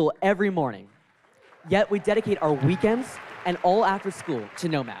to school every morning, yet we dedicate our weekends and all after school to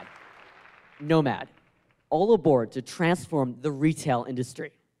Nomad. Nomad, all aboard to transform the retail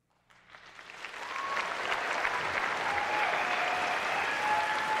industry.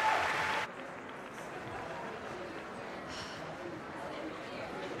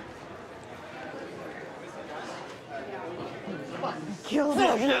 Killed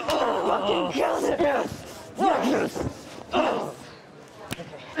it! Fucking killed it! Yes! Yes! Okay,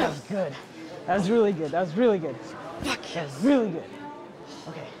 that was good. That was really good. That was really good. Fuck yes. That was really good.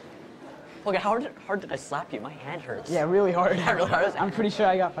 Okay. Okay, how hard did I slap you? My hand hurts. Yeah, really hard. Yeah, really hard. I'm pretty sure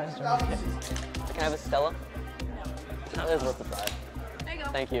I got 5 stars. Okay. Can I have a Stella? That is worth a try. There you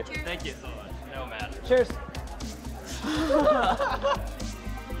go. Thank you. Cheers. Thank you so much. Nomad. Cheers.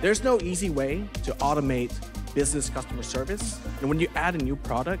 There's no easy way to automate business customer service. And when you add a new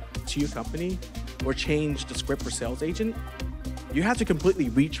product to your company or change the script for sales agent, you have to completely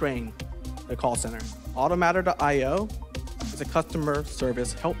retrain the call center. Automatter.io is a customer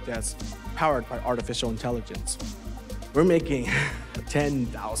service help desk powered by artificial intelligence. We're making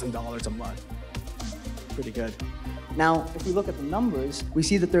 $10,000 a month. Pretty good. Now, if we look at the numbers, we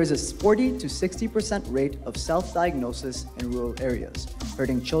see that there is a 40 to 60% rate of self-diagnosis in rural areas,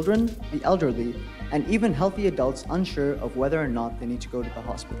 hurting children, the elderly, and even healthy adults unsure of whether or not they need to go to the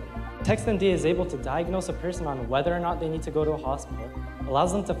hospital. TextMD is able to diagnose a person on whether or not they need to go to a hospital,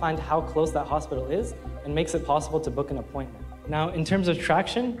 allows them to find how close that hospital is, and makes it possible to book an appointment. Now, in terms of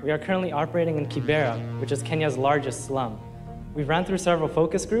traction, we are currently operating in Kibera, which is Kenya's largest slum. We've ran through several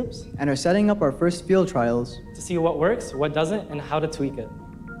focus groups and are setting up our first field trials to see what works, what doesn't, and how to tweak it.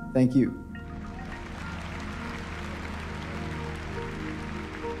 Thank you.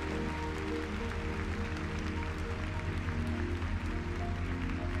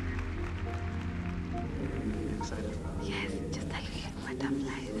 Excited? Yes, just like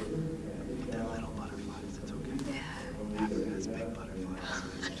butterflies. They're little butterflies, it's okay. Yeah. Africa has big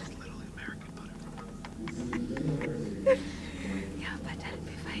butterflies. Just little American butterflies. Yeah, but I'll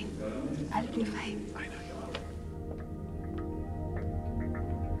be fine. I'll be fine. I know you will.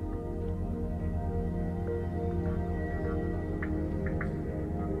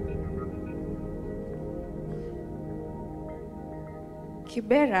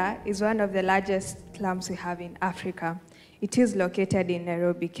 Kibera is one of the largest slums we have in Africa. It is located in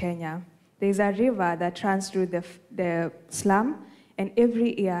Nairobi, Kenya. There is a river that runs through the slum, and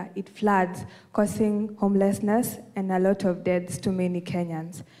every year it floods, causing homelessness and a lot of deaths to many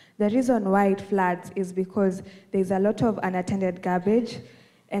Kenyans. The reason why it floods is because there is a lot of unattended garbage,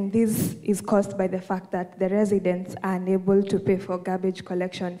 and this is caused by the fact that the residents are unable to pay for garbage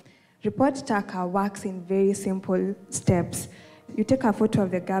collection. Report Taka works in very simple steps. You take a photo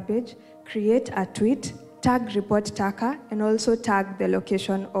of the garbage, create a tweet, tag Report Taka, and also tag the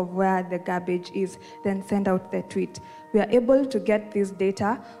location of where the garbage is, then send out the tweet. We are able to get this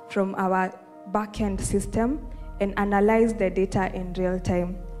data from our backend system and analyze the data in real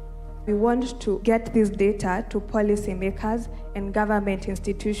time. We want to get this data to policymakers and government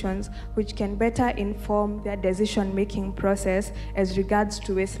institutions, which can better inform their decision-making process as regards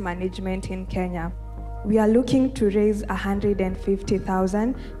to waste management in Kenya. We are looking to raise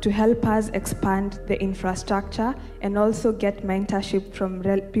 150,000 to help us expand the infrastructure and also get mentorship from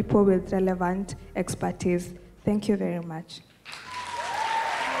people with relevant expertise. Thank you very much.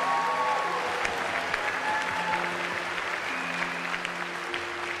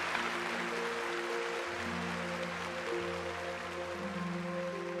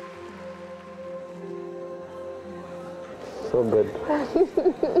 So good.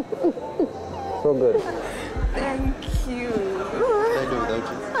 So good. Thank you. I do without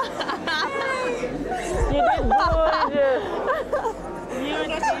you. You did good.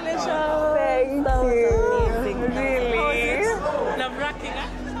 Congratulations. Thank you. Really? Nerve-wracking, huh?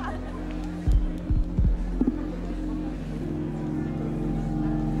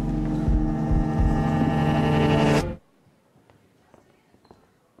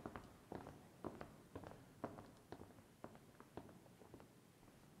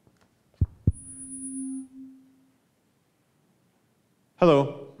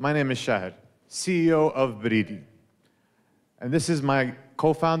 Hello, my name is Shahid, CEO of Baridi. And this is my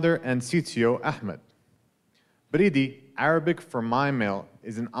co-founder and CTO, Ahmed. Baridi, Arabic for my mail,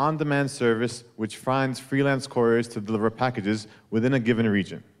 is an on-demand service which finds freelance couriers to deliver packages within a given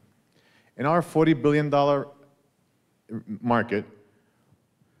region. In our $40 billion market,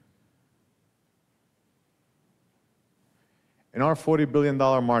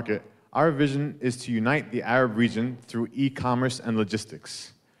 our vision is to unite the Arab region through e-commerce and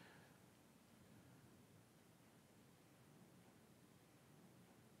logistics.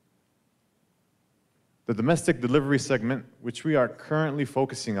 The domestic delivery segment, which we are currently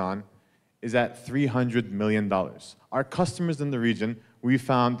focusing on, is at $300 million. Our customers in the region, we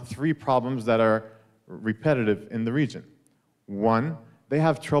found 3 problems that are repetitive in the region. 1, they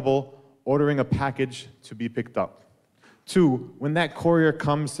have trouble ordering a package to be picked up. 2, when that courier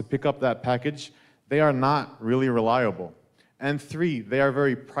comes to pick up that package, they are not really reliable. And 3, they are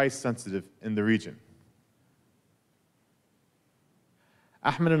very price sensitive in the region.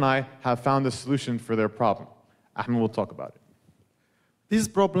 Ahmed and I have found a solution for their problem. Ahmed will talk about it. These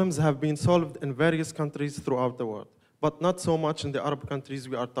problems have been solved in various countries throughout the world, but not so much in the Arab countries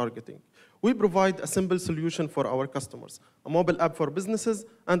we are targeting. We provide a simple solution for our customers, a mobile app for businesses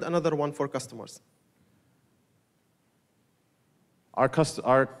and another one for customers. Our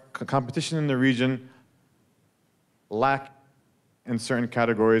competition in the region lack in certain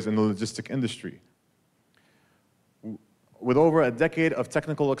categories in the logistic industry. With over a decade of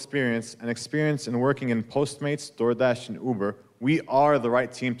technical experience and experience in working in Postmates, DoorDash, and Uber, we are the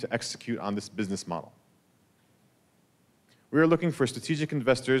right team to execute on this business model. We are looking for strategic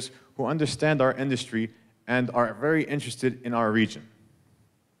investors who understand our industry and are very interested in our region.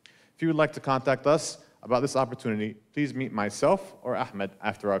 If you would like to contact us about this opportunity, please meet myself or Ahmed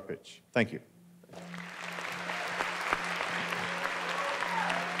after our pitch. Thank you.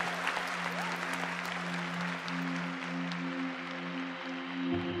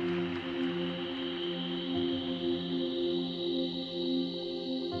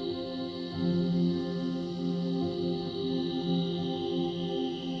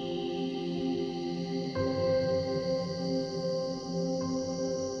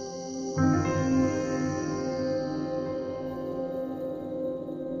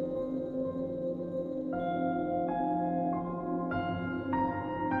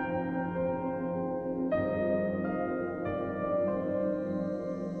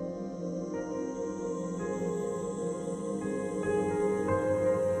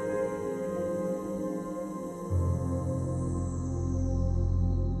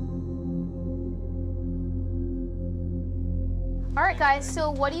 All right, guys,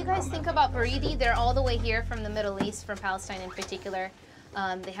 so what do you guys think about Baridi? They're all the way here from the Middle East, from Palestine in particular.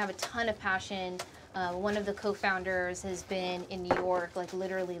 They have a ton of passion. One of the co-founders has been in New York, like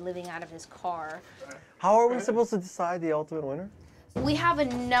literally living out of his car. How are we supposed to decide the ultimate winner? We have a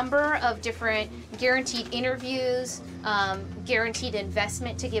number of different guaranteed interviews, guaranteed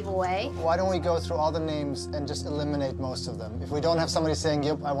investment to give away. Why don't we go through all the names and just eliminate most of them? If we don't have somebody saying,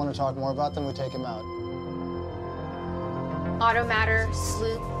 yep, I want to talk more about them, we take them out. Automatter,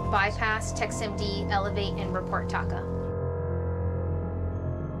 Sloop, Bypass, TextMD, Elevate, and Report Taka.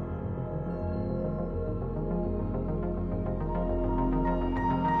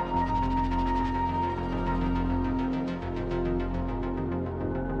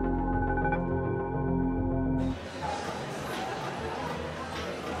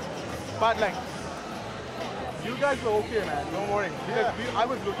 But like, you guys are okay, man. Don't worry. Because I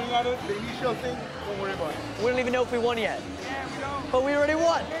was looking at it, the initial thing, don't worry about it. We don't even know if we won yet. Yeah, we don't. But we already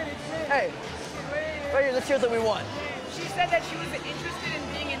won. Hey, right here, let's hear that we won. She said that she was interested in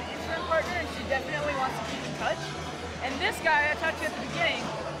being an interim partner and she definitely wants to keep in touch. And this guy I talked to at the beginning,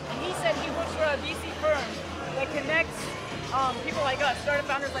 he said he works for a VC firm that connects people like us, startup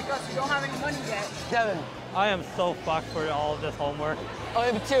founders like us who don't have any money yet. Devin. I am so fucked for all of this homework. Oh,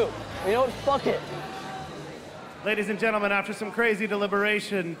 yeah, but too. You know what? Fuck it. Ladies and gentlemen, after some crazy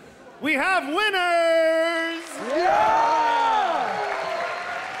deliberation, we have winners! Yeah!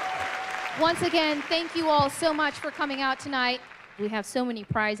 Once again, thank you all so much for coming out tonight. We have so many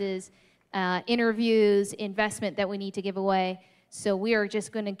prizes, interviews, investment that we need to give away. So we are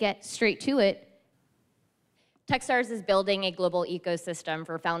just going to get straight to it. Techstars is building a global ecosystem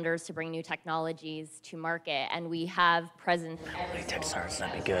for founders to bring new technologies to market, and we have presence. Techstars,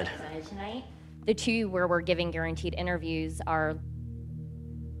 that'd be good. Tonight. The two where we're giving guaranteed interviews are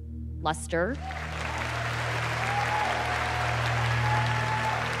Luster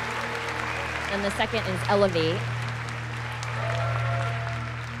and the second is Elevate.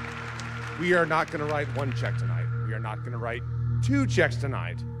 We are not going to write one check tonight. We are not going to write 2 checks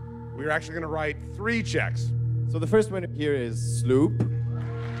tonight. We are actually going to write 3 checks. So the first one here is Sloop. Sloop!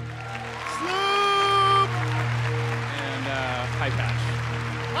 And High Patch.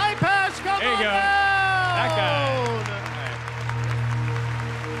 High Patch, come there you on go. down! That guy.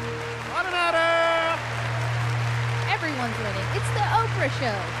 Automatic! Everyone's winning. It's the Oprah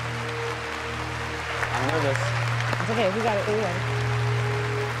show. I'm nervous. It's okay, we got it, we win.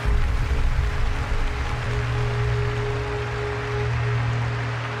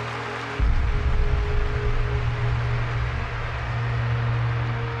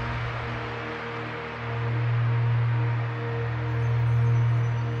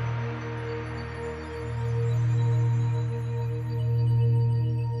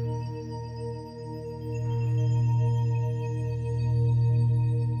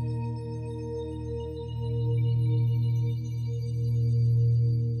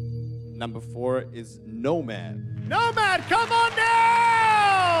 Number 4 is Nomad. Nomad, come on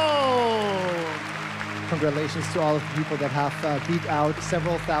down! Congratulations to all of the people that have beat out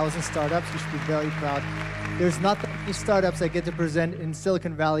several thousand startups. You should be very proud. There's not that many startups that get to present in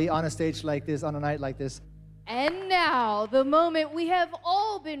Silicon Valley on a stage like this, on a night like this. And now, the moment we have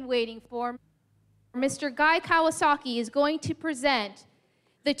all been waiting for. Mr. Guy Kawasaki is going to present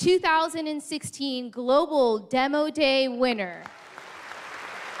the 2016 Global Demo Day winner.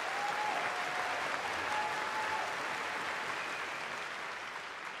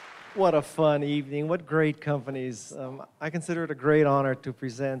 What a fun evening. What great companies. I consider it a great honor to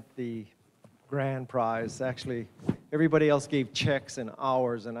present the grand prize. Actually, everybody else gave checks and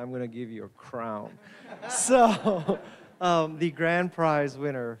hours, and I'm going to give you a crown. So, the grand prize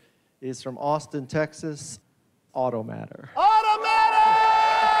winner is from Austin, Texas, Automatter. Automatic!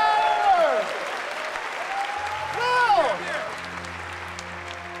 Go!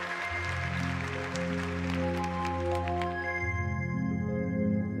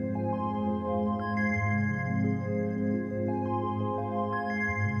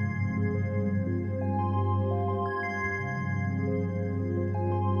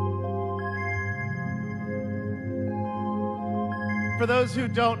 For those who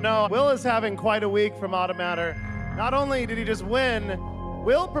don't know, Will is having quite a week from Automatter. Not only did he just win,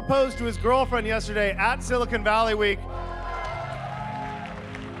 Will proposed to his girlfriend yesterday at Silicon Valley Week.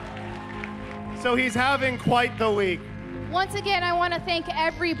 So he's having quite the week. Once again, I want to thank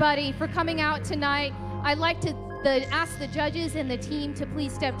everybody for coming out tonight. I'd like to ask the judges and the team to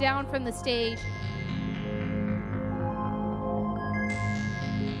please step down from the stage.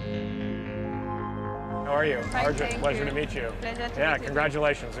 How are you? Fine, Arjun, thank pleasure you. to meet you. Pleasure to yeah, meet you.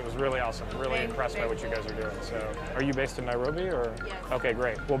 congratulations. It was really awesome. Really Thanks, impressed by what you guys are doing. So, are you based in Nairobi or? Yes. Okay,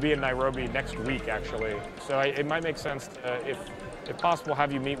 great. We'll be in Nairobi next week, actually. So it might make sense to, if possible,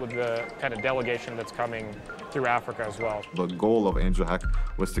 have you meet with the kind of delegation that's coming through Africa as well. The goal of Angelhack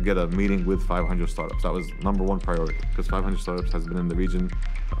was to get a meeting with 500 startups. That was #1 priority because 500 startups has been in the region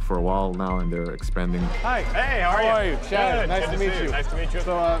for a while now, and they're expanding. Hi. Hey, how are you? Chad, Good. nice Good to meet see you. Nice to meet you.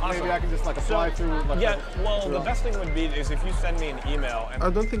 So Awesome. maybe I can just like apply through. Like, yeah. Well, through the best thing would be is if you send me an email. And I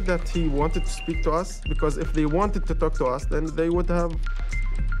don't think that he wanted to speak to us, because if they wanted to talk to us, then they would have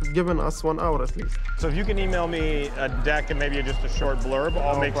given us 1 hour at least. So if you can email me a deck and maybe just a short blurb,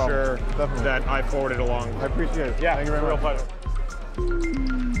 I'll make sure that I forward it along. I appreciate it. Yeah, Thank you very real much. pleasure.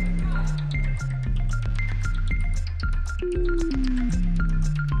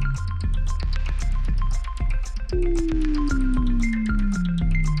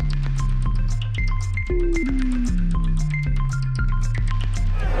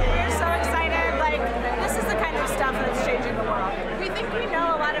 We're so excited. Like, this is the kind of stuff that's changing the world. We think we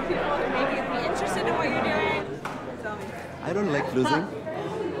know a lot of people who maybe be interested in what you're doing. So. I don't like losing.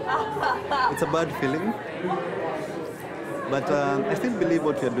 It's a bad feeling. But I still believe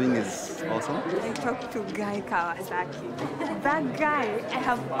what you're doing is awesome. I talked to Guy Kawasaki. That guy, I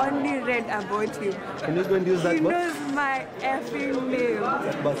have only read about him. Can you go and use that He book? knows my effing name.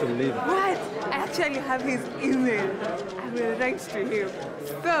 But leave. What? I actually have his email. I will write to him.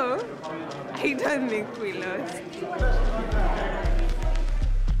 So, I don't think we lost.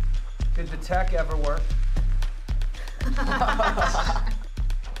 Did the tech ever work?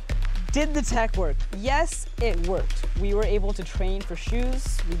 Did the tech work? Yes, it worked. We were able to train for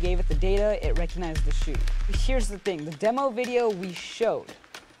shoes. We gave it the data. It recognized the shoe. Here's the thing. The demo video we showed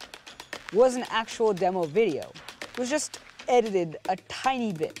was an actual demo video. It was just edited a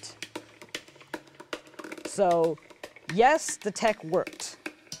tiny bit. So, yes, the tech worked.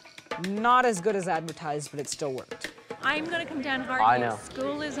 Not as good as advertised, but it still worked. I'm going to come down hard. I know.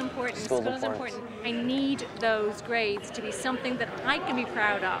 School is important. School's School is important. I need those grades to be something that I can be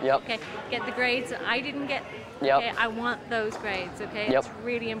proud of. Yep. Okay. Get the grades I didn't get. Yep. Okay. I want those grades. Okay. Yep. It's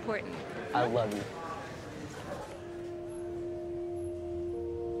really important. I love you.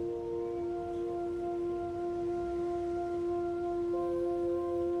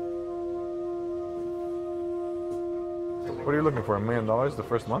 What are you looking for, $1 million the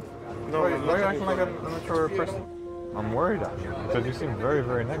first month? No, why are you acting like an immature person? I'm worried at you because you seem very,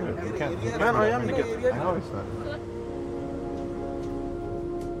 very negative. You can't. Man, I am negative. I know it's not.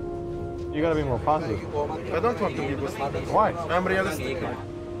 You gotta be more positive. I don't want to be positive. Why? I'm realistic.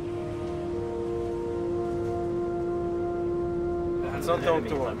 It's not down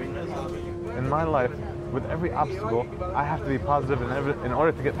to work. In my life, with every obstacle, I have to be positive in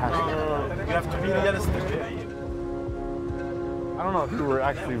order to get past it. You have to be realistic. I don't know if you were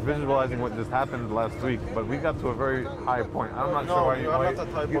actually visualizing what just happened last week, but we got to a very high point. I'm not sure why you are not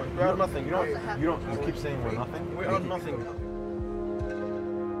at high point. We are nothing. You keep saying we're nothing? We are nothing.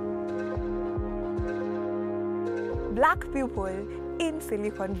 Black people in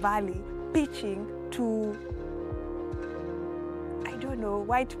Silicon Valley pitching to, I don't know,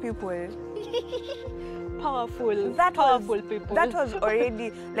 white people. Powerful people. That was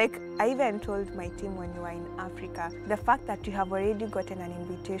already, like, I even told my team when you were in Africa, the fact that you have already gotten an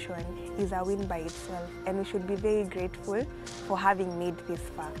invitation is a win by itself, and we should be very grateful for having made this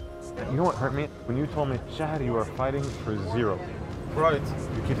far. You know what hurt me? When you told me, Shahar, you are fighting for zero. Right.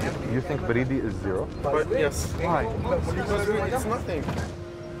 You think Baridi is zero? But yes. Why? Because it's nothing.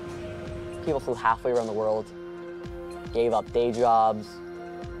 People flew halfway around the world, gave up day jobs,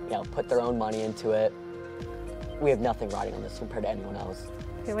 put their own money into it. We have nothing riding on this compared to anyone else.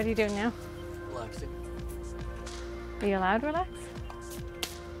 Okay, what are you doing now? Relaxing. Are you allowed to relax?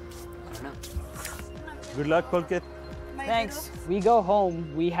 I don't know. Good luck, Colgate. Thanks. We go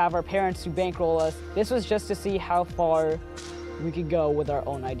home. We have our parents to bankroll us. This was just to see how far we could go with our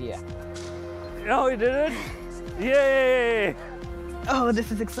own idea. Oh, we did it! Yay! Oh,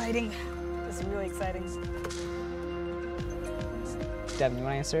 this is exciting. This is really exciting. Devin, you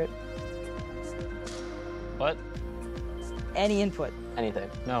want to answer it? What? Any input. Anything.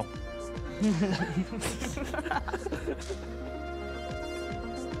 No.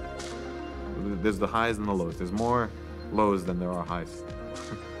 There's the highs and the lows. There's more lows than there are highs.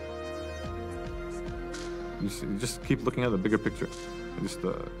 You just keep looking at the bigger picture.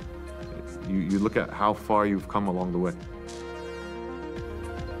 You look at how far you've come along the way.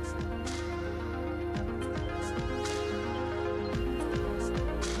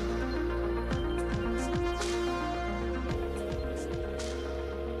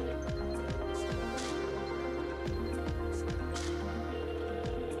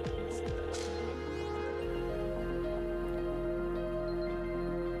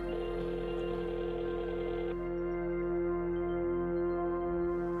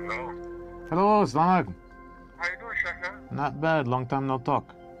 Hello, Assalamu alaikum. How you doing, Shaka? Not bad, long time no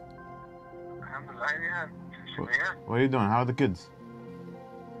talk. Alhamdulillah, What are you doing? How are the kids?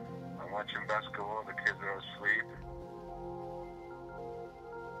 I'm watching basketball, the kids are asleep.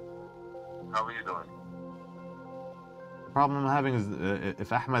 How are you doing? The problem I'm having is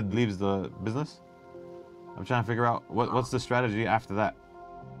if Ahmed leaves the business, I'm trying to figure out what's the strategy after that.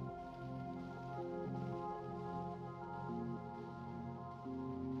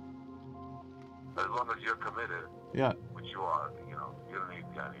 As long as you're committed, Yeah. which you are, you don't need,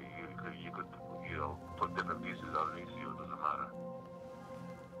 you could, put different pieces underneath you, it doesn't matter.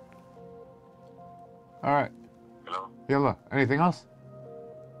 All right. Hello? Yalla. Anything else?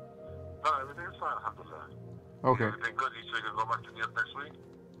 No, everything is fine, alhamdulillah. Okay. Everything good? You sure you can go back to New York next week?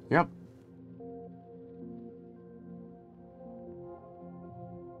 Yep.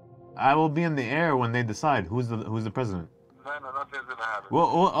 I will be in the air when they decide who's the president. No, nothing's gonna happen.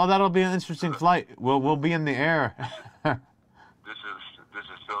 Well, that'll be an interesting flight. We'll be in the air. This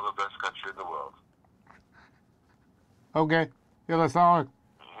is still the best country in the world. Okay. Yalla, assalamu alaikum.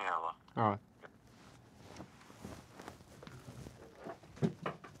 Yalla. All right.